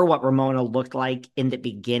remember what Ramona looked like in the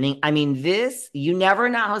beginning? I mean, you never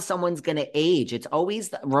know how someone's going to age. It's always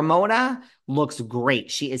Ramona looks great.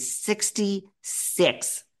 She is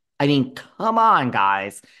 66. I mean, come on,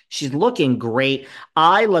 guys. She's looking great.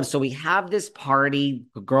 I love, so we have this party.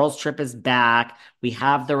 The girls' trip is back. We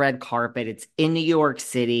have the red carpet. It's in New York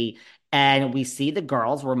City. And we see the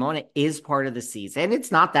girls. Ramona is part of the season.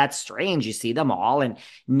 It's not that strange. You see them all. And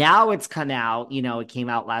now it's come out, it came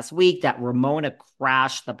out last week that Ramona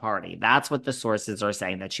crashed the party. That's what the sources are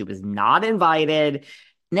saying, that she was not invited.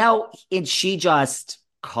 Now, she just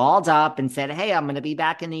called up and said, hey, I'm going to be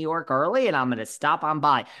back in New York early and I'm going to stop on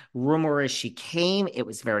by. Rumor is she came, it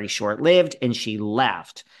was very short lived, and she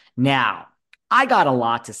left. Now, I got a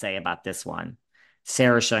lot to say about this one.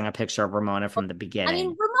 Sarah showing a picture of Ramona from the beginning. I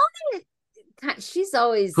mean, Ramona, she's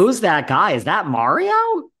always. Who's that guy? Is that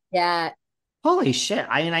Mario? Yeah. Holy shit.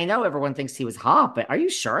 I mean, I know everyone thinks he was hot, but are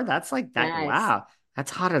you sure? That's like that. Yes. Wow. That's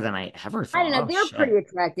hotter than I ever thought. I don't know. They're shit. pretty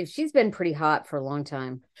attractive. She's been pretty hot for a long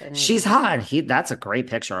time. She's hot. That's a great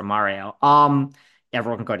picture of Mario.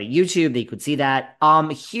 Everyone can go to YouTube. They could see that.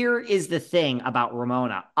 Here is the thing about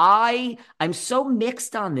Ramona. I'm so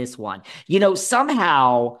mixed on this one.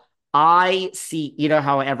 Somehow I see,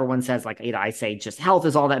 how everyone says, like, I say just health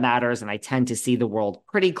is all that matters. And I tend to see the world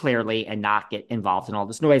pretty clearly and not get involved in all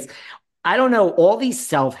this noise. I don't know, all these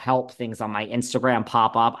self-help things on my Instagram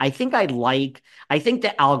pop up. I think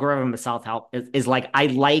the algorithm of self-help is like, I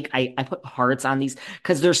put hearts on these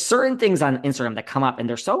because there's certain things on Instagram that come up and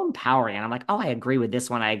they're so empowering. And I'm like, oh, I agree with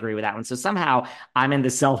this one. I agree with that one. So somehow I'm in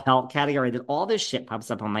the self-help category that all this shit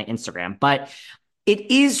pops up on my Instagram. But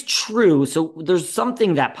it is true. So there's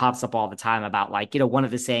something that pops up all the time about, like, one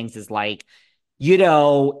of the sayings is like,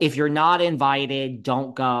 if you're not invited,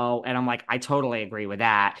 don't go. And I'm like, I totally agree with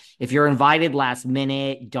that. If you're invited last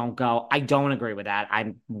minute, don't go. I don't agree with that.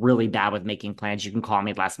 I'm really bad with making plans. You can call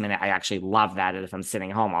me last minute. I actually love that. And if I'm sitting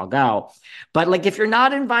home, I'll go. But like, if you're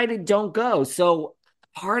not invited, don't go. So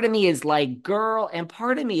part of me is like, girl, and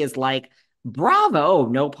part of me is like, bravo,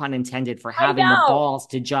 no pun intended, for having the balls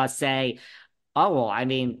to just say, oh, well, I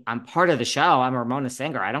mean, I'm part of the show. I'm a Ramona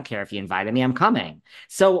singer. I don't care if you invited me. I'm coming.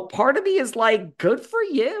 So part of me is like, good for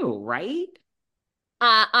you, right?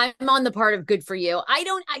 I'm on the part of good for you. I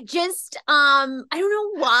don't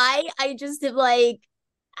know why. I just have like,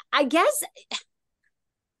 I guess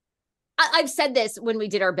I've said this when we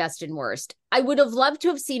did our best and worst. I would have loved to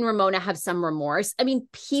have seen Ramona have some remorse. I mean,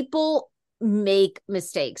 people make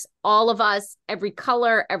mistakes. All of us, every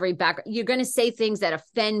color, every background, you're going to say things that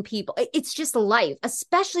offend people. It's just life,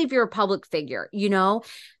 especially if you're a public figure,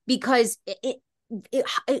 because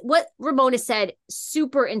what Ramona said,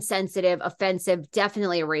 super insensitive, offensive,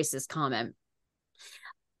 definitely a racist comment.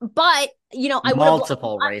 But,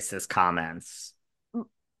 multiple racist comments.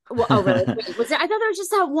 Well, oh, really? Wait, was there? I thought there was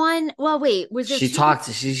just that one. Well, wait, was there? She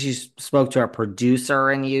spoke to our producer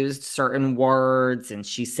and used certain words, and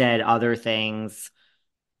she said other things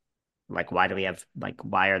like, why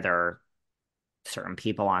are there certain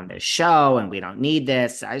people on this show and we don't need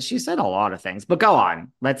this? She said a lot of things, but go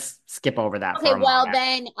on. Let's skip over that. Okay, well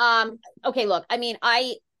then, okay, look, I mean,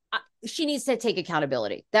 she needs to take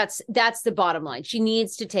accountability. That's the bottom line. She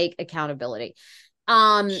needs to take accountability.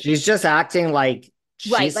 She's just acting like,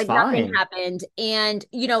 right, like fine. Nothing happened. And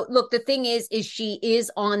look, the thing is she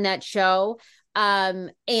is on that show.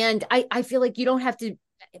 And I feel like you don't have to.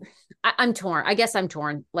 I'm torn. I guess I'm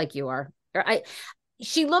torn like you are.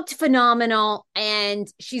 She looked phenomenal, and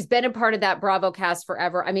she's been a part of that Bravo cast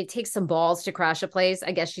forever. I mean, it takes some balls to crash a place.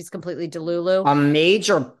 I guess she's completely delulu. A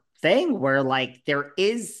major thing where, like, there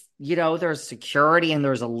is, there's security and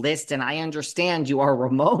there's a list, and I understand you are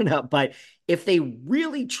Ramona, but if they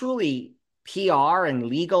really truly PR and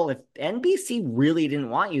legal, if NBC really didn't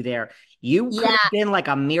want you there, you could have been like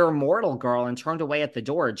a mere mortal, girl, and turned away at the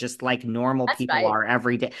door, just like normal people are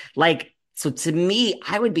every day. Like, so to me,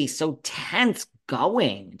 I would be so tense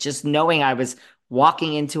going, just knowing I was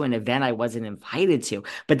walking into an event I wasn't invited to.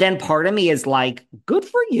 But then part of me is like, good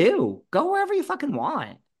for you. Go wherever you fucking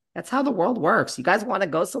want. That's how the world works. You guys want to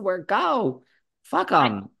go somewhere, go. Fuck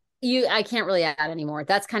them. I can't really add anymore.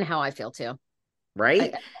 That's kind of how I feel too.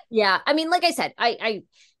 Right? I mean, like I said, I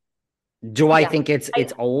think it's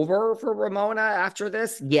over for Ramona after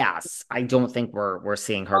this? Yes. I don't think we're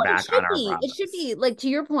seeing her back on our process. It should be, like, to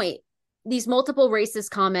your point, these multiple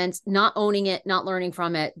racist comments, not owning it, not learning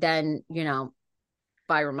from it, then,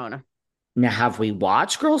 bye, Ramona. Now, have we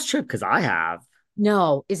watched Girls Trip? Because I have.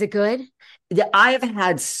 No. Is it good? I've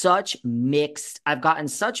gotten such mixed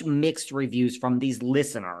reviews from these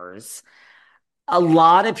listeners. A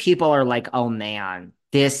lot of people are like, oh man,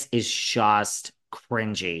 this is just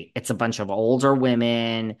cringy. It's a bunch of older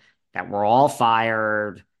women that were all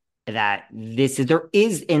fired. And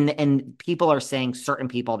people are saying, certain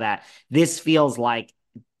people, that this feels like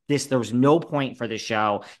there was no point for the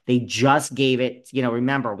show. They just gave it,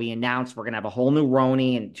 remember, we announced we're going to have a whole new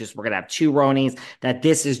Roni and we're going to have 2 Ronis, that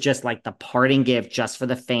this is just like the parting gift just for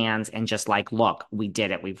the fans and just like, look, we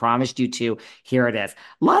did it. We promised you 2. Here it is.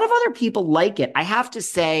 A lot of other people like it. I have to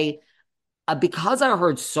say, because I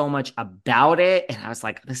heard so much about it and I was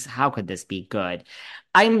like, how could this be good?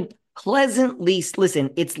 I'm listen,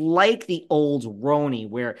 it's like the old Roni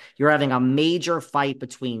where you're having a major fight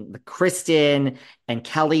between the Kristen and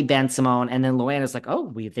Kelly Ben-Simone, and then Luann's like,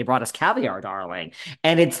 oh, they brought us caviar, darling.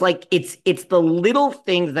 And it's like, it's the little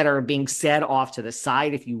things that are being said off to the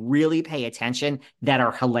side, if you really pay attention, that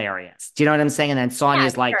are hilarious. Do you know what I'm saying? And then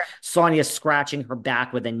Sonya's Sonya's scratching her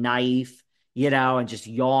back with a knife, and just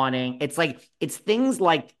yawning. It's like, it's things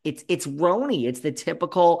like, it's Roni. It's the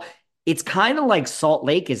typical. It's kind of like Salt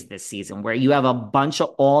Lake is this season, where you have a bunch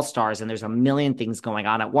of all-stars and there's a million things going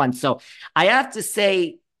on at once. So I have to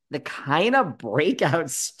say, the kind of breakout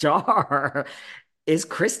star is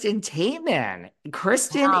Kristen Taeman.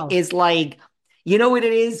 Kristen is like, you know what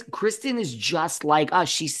it is? Kristen is just like us.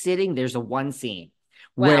 She's sitting, there's a one scene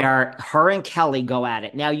where her and Kelly go at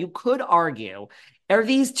it. Now, you could argue, are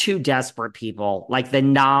these 2 desperate people, like the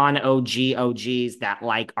non-OG OGs that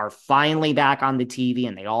like are finally back on the TV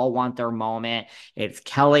and they all want their moment? It's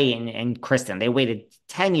Kelly and Kristen. They waited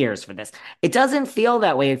 10 years for this. It doesn't feel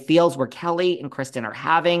that way. It feels where Kelly and Kristen are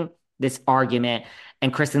having this argument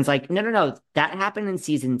and Kristen's like, no, that happened in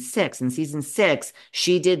season 6. In season 6,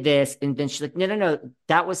 she did this. And then she's like, no,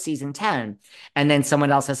 that was season 10. And then someone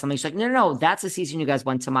else says something. She's like, no, that's the season you guys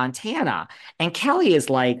went to Montana. And Kelly is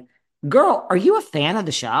like, girl, are you a fan of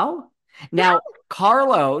the show? Now,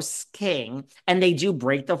 Carlos King, and they do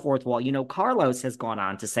break the fourth wall. Carlos has gone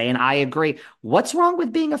on to say, and I agree, what's wrong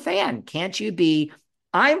with being a fan? Can't you be?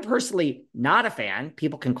 I'm personally not a fan.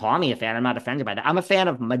 People can call me a fan. I'm not offended by that. I'm a fan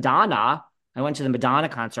of Madonna. I went to the Madonna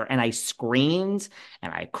concert and I screamed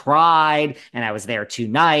and I cried and I was there 2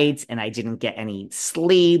 nights and I didn't get any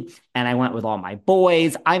sleep and I went with all my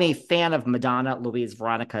boys. I'm a fan of Madonna Louise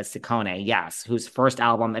Veronica Ciccone, yes, whose first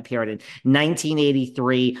album appeared in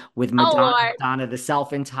 1983 with Madonna the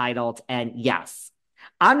Self-Entitled. And yes,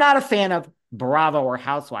 I'm not a fan of Bravo or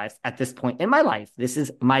Housewives at this point in my life. This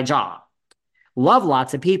is my job. Love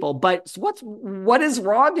lots of people, but what is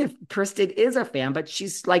wrong if Kristen is a fan? But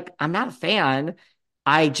she's like, I'm not a fan.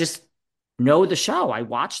 I just know the show. I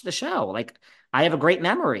watch the show. Like, I have a great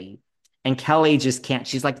memory. And Kelly just can't.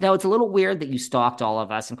 She's like, no, it's a little weird that you stalked all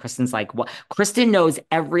of us. And Kristen's like, what? Kristen knows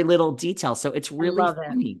every little detail. So it's really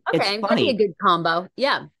funny. Okay, it's funny. That'd be a good combo.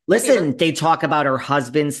 Yeah. Listen, they talk about her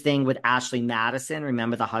husband's thing with Ashley Madison.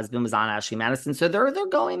 Remember, the husband was on Ashley Madison. So they're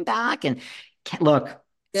going back. And look,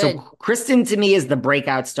 good. So Kristen to me is the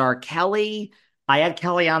breakout star. Kelly, I had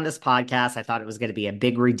Kelly on this podcast. I thought it was going to be a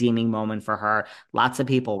big redeeming moment for her. Lots of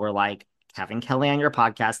people were like, having Kelly on your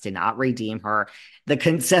podcast did not redeem her. The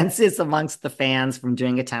consensus amongst the fans from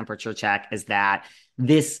doing a temperature check is that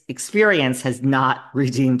this experience has not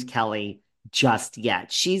redeemed Kelly just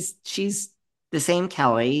yet. She's the same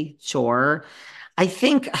Kelly, sure. I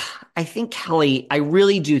think Kelly, I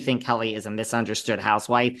really do think Kelly is a misunderstood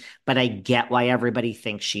housewife, but I get why everybody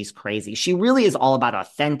thinks she's crazy. She really is all about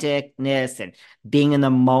authenticness and being in the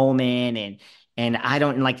moment and I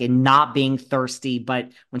don't like it not being thirsty, but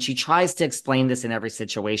when she tries to explain this in every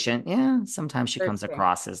situation, sometimes she comes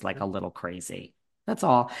across as like a little crazy. That's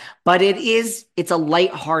all. But it's a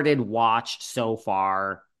lighthearted watch so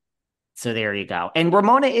far. So there you go. And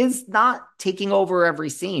Ramona is not taking over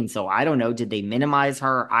every scene. So I don't know. Did they minimize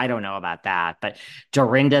her? I don't know about that. But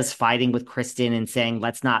Dorinda's fighting with Kristen and saying,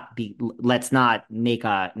 let's not get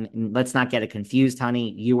it confused,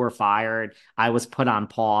 honey. You were fired. I was put on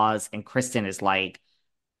pause. And Kristen is like,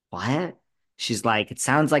 what? She's like, it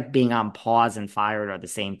sounds like being on pause and fired are the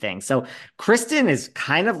same thing. So Kristen is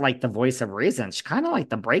kind of like the voice of reason. She's kind of like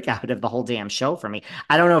the breakout of the whole damn show for me.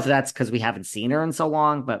 I don't know if that's because we haven't seen her in so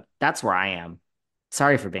long, but that's where I am.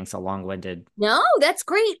 Sorry for being so long-winded. No, that's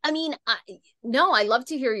great. I mean, I love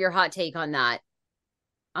to hear your hot take on that.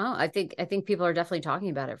 Oh, I think people are definitely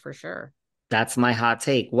talking about it for sure. That's my hot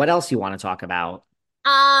take. What else you want to talk about?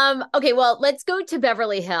 Okay, well, let's go to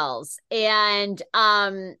Beverly Hills. And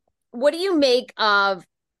what do you make of,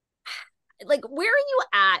 like, where are you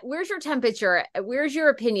at? Where's your temperature? Where's your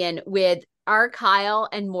opinion with our Kyle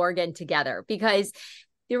and Morgan together? Because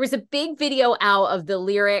there was a big video out of the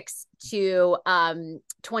lyrics to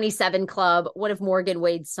 27 Club, one of Morgan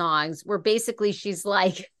Wade's songs, where basically she's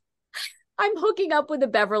like, I'm hooking up with a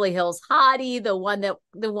Beverly Hills hottie, the one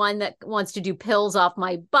that wants to do pills off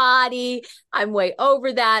my body. I'm way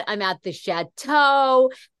over that. I'm at the chateau.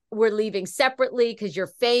 we're leaving separately because you're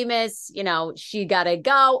famous. You know, she got to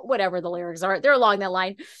go, whatever the lyrics are. They're along that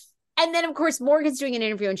line. And then, of course, Morgan's doing an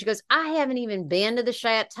interview and she goes, I haven't even been to the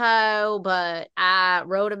chateau, but I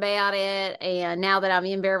wrote about it. And now that I'm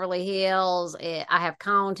in Beverly Hills, I have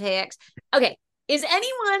contacts. Okay. Is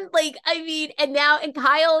anyone like, I mean, and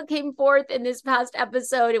Kyle came forth in this past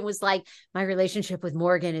episode and was like, my relationship with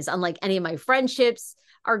Morgan is unlike any of my friendships.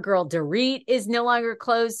 Our girl Dorit is no longer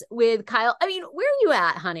close with Kyle. I mean, where are you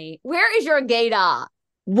at, honey? Where is your gaydar?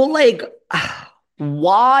 Well, like,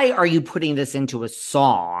 why are you putting this into a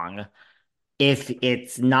song if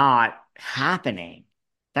it's not happening?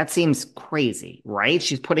 That seems crazy, right?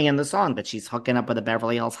 She's putting in the song that she's hooking up with a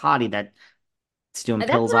Beverly Hills hottie that's doing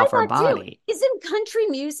pills off her body. Isn't country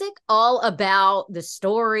music all about the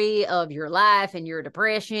story of your life and your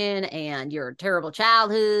depression and your terrible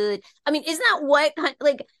childhood? I mean, isn't that what,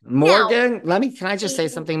 like, Morgan, can I just say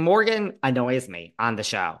something? Morgan annoys me on the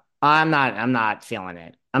show. I'm not feeling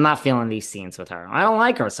it. I'm not feeling these scenes with her. I don't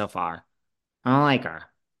like her so far. I don't like her.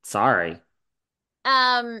 Sorry.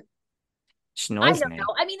 She annoys me. I don't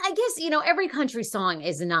know. I mean, I guess, you know, every country song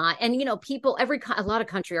is not, and, you know, a lot of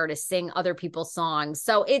country artists sing other people's songs.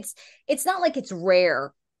 So it's not like it's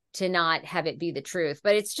rare to not have it be the truth,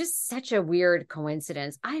 but it's just such a weird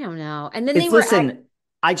coincidence. I don't know. And then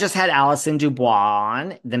I just had Alison Dubois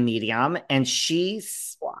on, the medium, and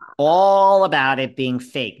she's all about it being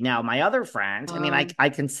fake. Now, my other friend, I mean, I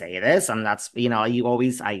can say this. I'm not, you know,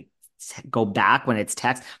 I go back when it's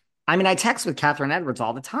text. I mean, I text with Catherine Edwards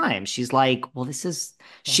all the time. She's like, well,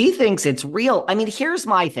 she thinks it's real. I mean, here's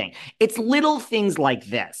my thing. It's little things like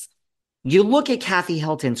this. You look at Kathy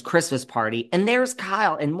Hilton's Christmas party, and there's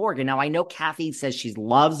Kyle and Morgan. Now, I know Kathy says she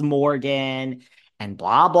loves Morgan and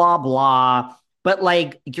blah, blah, blah. But,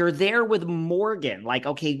 like, you're there with Morgan. Like,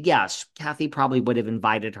 okay, yes, Kathy probably would have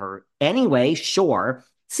invited her anyway, sure.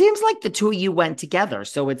 Seems like the two of you went together.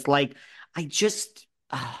 So it's like,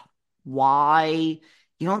 why?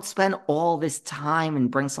 You don't spend all this time and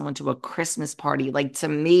bring someone to a Christmas party. Like, to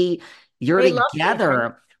me, you're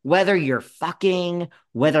together, whether you're fucking,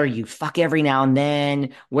 whether you fuck every now and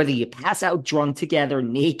then, whether you pass out drunk together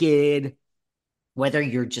naked, whether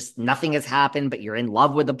you're just nothing has happened, but you're in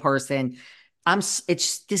love with the person.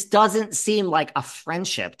 This doesn't seem like a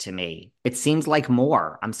friendship to me. It seems like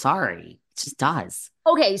more. I'm sorry. It just does.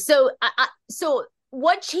 Okay. So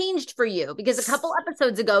what changed for you? Because a couple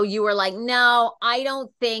episodes ago, you were like, no, I don't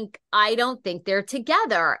think they're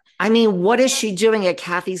together. I mean, what is she doing at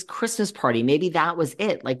Kathy's Christmas party? Maybe that was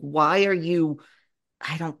it. Like, why are you?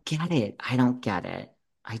 I don't get it.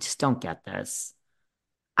 I just don't get this.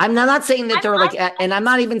 I'm not saying that they're like, and I'm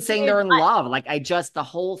not even saying they're in love. Like, the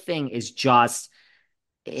whole thing is just,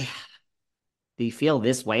 do you feel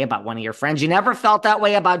this way about one of your friends? You never felt that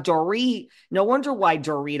way about Dorit. No wonder why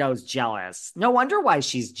Dorito's jealous. No wonder why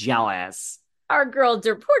she's jealous. Our girl,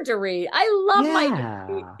 poor Dorit. I love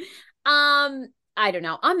my Dorit. I don't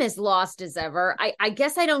know. I'm as lost as ever. I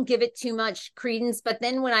guess I don't give it too much credence. But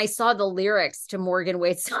then when I saw the lyrics to Morgan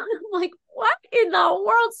Waite's song, I'm like, what in the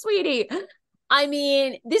world, sweetie? I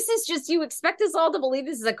mean, this is just, you expect us all to believe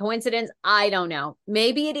this is a coincidence. I don't know.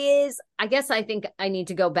 Maybe it is. I guess I think I need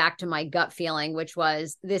to go back to my gut feeling, which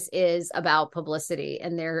was this is about publicity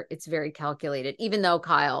and it's very calculated, even though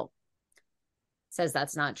Kyle says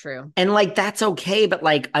that's not true. And like, that's okay. But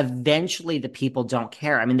like, eventually the people don't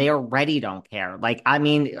care. I mean, they already don't care. Like, I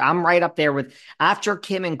mean, I'm right up there with, after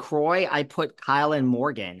Kim and Croy, I put Kyle and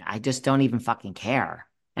Morgan. I just don't even fucking care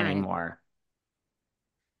anymore.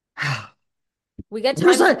 We got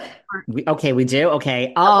time. Okay, we do.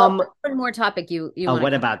 Okay. One more topic you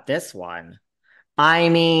what about this one? I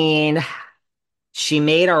mean,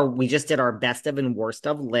 we just did our best of and worst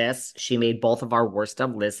of lists. She made both of our worst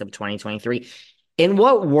of lists of 2023. In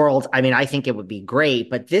what world? I mean, I think it would be great,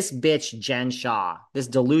 but this bitch, Jen Shah, this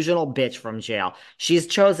delusional bitch from jail, she's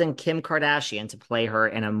chosen Kim Kardashian to play her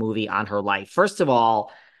in a movie on her life. First of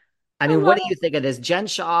all, I mean, what do you think of this? Jen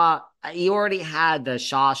Shah, you already had the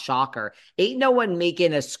Shah Shocker. Ain't no one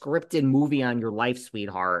making a scripted movie on your life,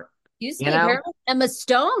 sweetheart. Apparently Emma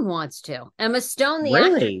Stone wants to. Emma Stone, the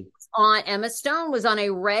actress Emma Stone was on a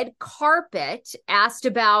red carpet, asked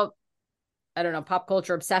about, I don't know, pop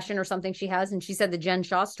culture obsession or something she has. And she said the Jen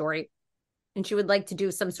Shah story. And she would like to do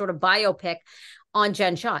some sort of biopic on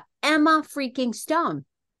Jen Shah. Emma freaking Stone.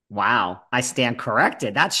 Wow. I stand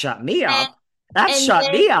corrected. That shut me up.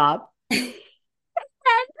 Me up.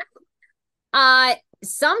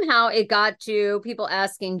 Somehow it got to people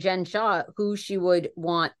asking Jen Shah who she would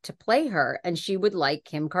want to play her, and she would like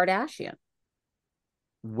Kim Kardashian.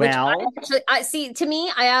 Well, I see. To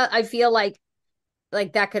me, I feel like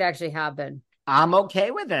that could actually happen. I'm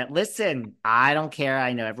okay with it. Listen, I don't care.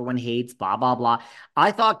 I know everyone hates blah, blah, blah.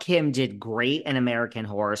 I thought Kim did great in American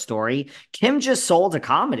Horror Story. Kim just sold a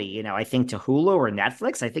comedy, I think to Hulu or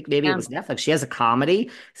Netflix. I think maybe it Yeah. was Netflix. She has a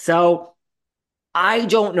comedy. So I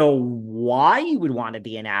don't know why you would want to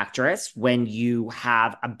be an actress when you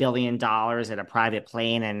have $1 billion and a private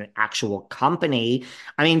plane and an actual company.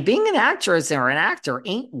 I mean, being an actress or an actor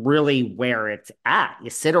ain't really where it's at. You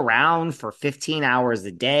sit around for 15 hours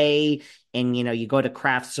a day and you go to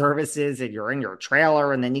craft services and you're in your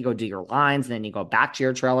trailer and then you go do your lines and then you go back to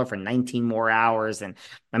your trailer for 19 more hours. And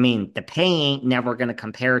I mean, the pay ain't never going to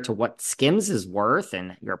compare to what Skims is worth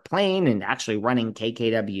and your plane and actually running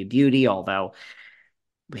KKW Beauty, although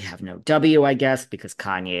we have no W, I guess, because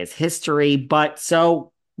Kanye is history. But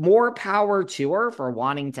so more power to her for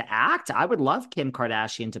wanting to act. I would love Kim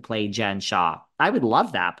Kardashian to play Jen Shaw. I would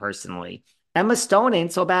love that personally. Emma Stone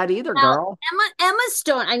ain't so bad either, Now, girl. Emma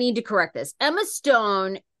Stone, I need to correct this. Emma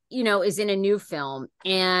Stone, is in a new film,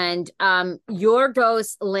 and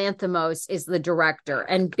Yorgos Lanthimos is the director.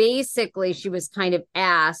 And basically, she was kind of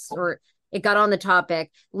asked, or it got on the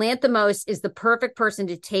topic. Lanthimos is the perfect person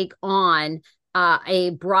to take on a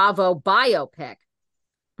Bravo biopic.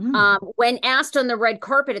 When asked on the red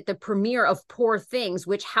carpet at the premiere of Poor Things,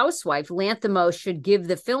 which housewife Lanthimos should give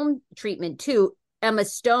the film treatment to, Emma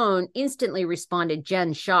Stone instantly responded,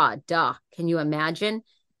 Jen Shaw. Duh. Can you imagine?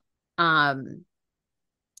 That's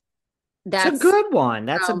a good one.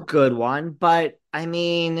 That's a good one. But I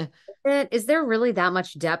mean, is there really that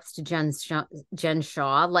much depth to Jen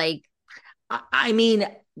Shaw? Like, I mean,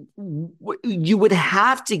 you would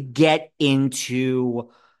have to get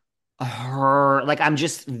into her. Like, I'm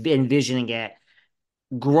just envisioning it.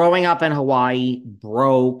 Growing up in Hawaii,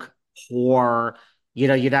 broke, poor,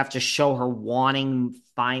 you'd have to show her wanting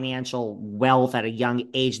financial wealth at a young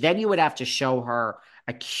age. Then you would have to show her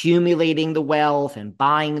accumulating the wealth and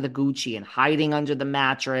buying the Gucci and hiding under the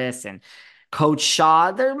mattress. And Coach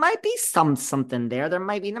Shaw, there might be something there. There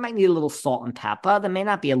might need a little salt and pepper. There may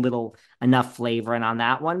not be enough flavoring on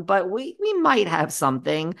that one, but we might have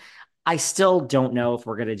something. I still don't know if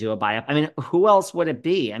we're going to do a buy-up. I mean, who else would it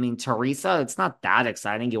be? I mean, Teresa, it's not that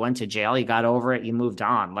exciting. You went to jail, you got over it, you moved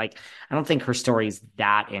on. Like, I don't think her story's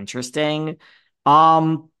that interesting.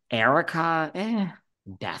 Erica,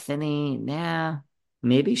 Bethany, nah.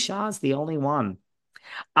 Maybe Shaw's the only one.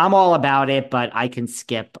 I'm all about it, but I can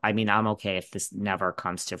skip. I mean, I'm okay if this never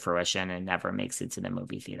comes to fruition and never makes it to the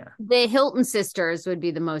movie theater. The Hilton sisters would be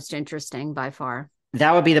the most interesting by far.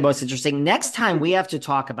 That would be the most interesting. Next time we have to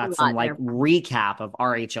talk about some recap of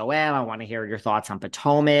RHOM. I want to hear your thoughts on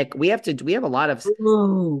Potomac. We have a lot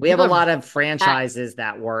of franchises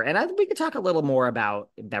that were, and we could talk a little more about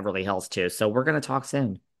Beverly Hills too. So we're going to talk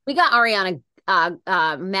soon. We got Ariana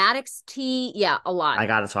Maddox T. Yeah, a lot. I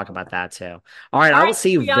got to talk about that too. All right. I will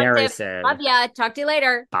see you very soon. Love ya. Talk to you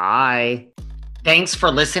later. Bye. Thanks for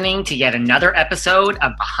listening to yet another episode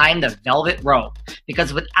of Behind the Velvet Rope.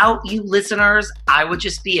 Because without you listeners, I would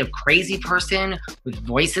just be a crazy person with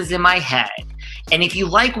voices in my head. And if you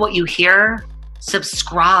like what you hear,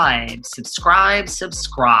 subscribe on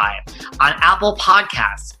Apple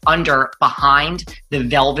Podcasts under Behind the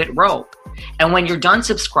Velvet Rope. And when you're done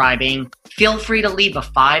subscribing, feel free to leave a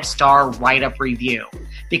 5-star write-up review,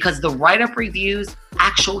 because the write-up reviews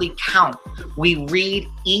actually count. We read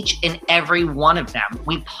each and every one of them.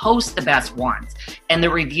 We post the best ones, and the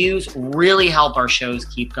reviews really help our shows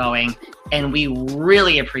keep going. And we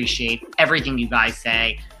really appreciate everything you guys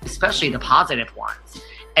say, especially the positive ones.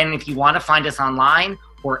 And if you want to find us online,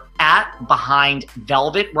 we're at Behind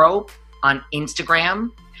Velvet Rope on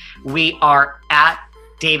Instagram. We are at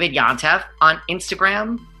David Yontef on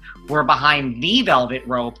Instagram. We're Behind the Velvet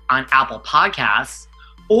Rope on Apple Podcasts.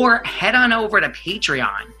 Or head on over to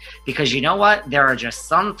Patreon, because you know what? There are just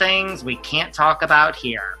some things we can't talk about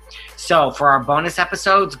here. So for our bonus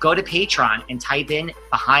episodes, go to Patreon and type in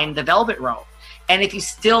Behind the Velvet Rope. And if you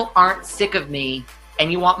still aren't sick of me and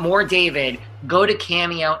you want more David, go to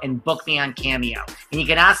Cameo and book me on Cameo. And you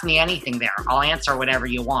can ask me anything there. I'll answer whatever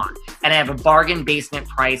you want. And I have a bargain basement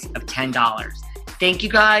price of $10. Thank you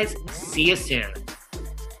guys. See you soon.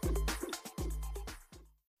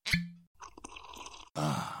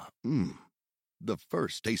 The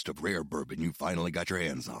first taste of rare bourbon you finally got your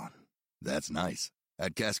hands on. That's nice.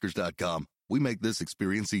 At Caskers.com, we make this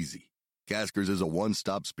experience easy. Caskers is a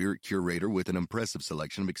one-stop spirit curator with an impressive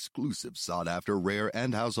selection of exclusive, sought-after, rare,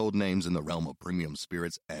 and household names in the realm of premium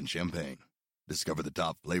spirits and champagne. Discover the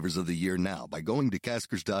top flavors of the year now by going to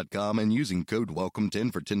Caskers.com and using code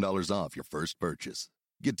WELCOME10 for $10 off your first purchase.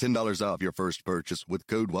 Get $10 off your first purchase with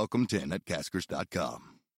code WELCOME10 at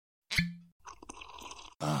Caskers.com.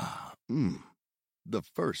 The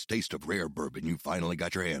first taste of rare bourbon you finally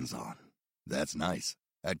got your hands on. That's nice.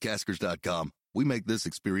 At Caskers.com, we make this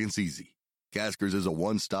experience easy. Caskers is a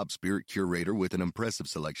one-stop spirit curator with an impressive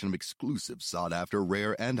selection of exclusive, sought-after,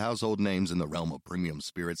 rare, and household names in the realm of premium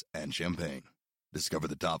spirits and champagne. Discover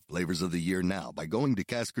the top flavors of the year now by going to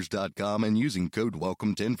Caskers.com and using code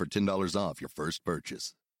WELCOME10 for $10 off your first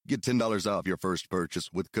purchase. Get $10 off your first purchase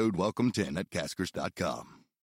with code WELCOME10 at Caskers.com.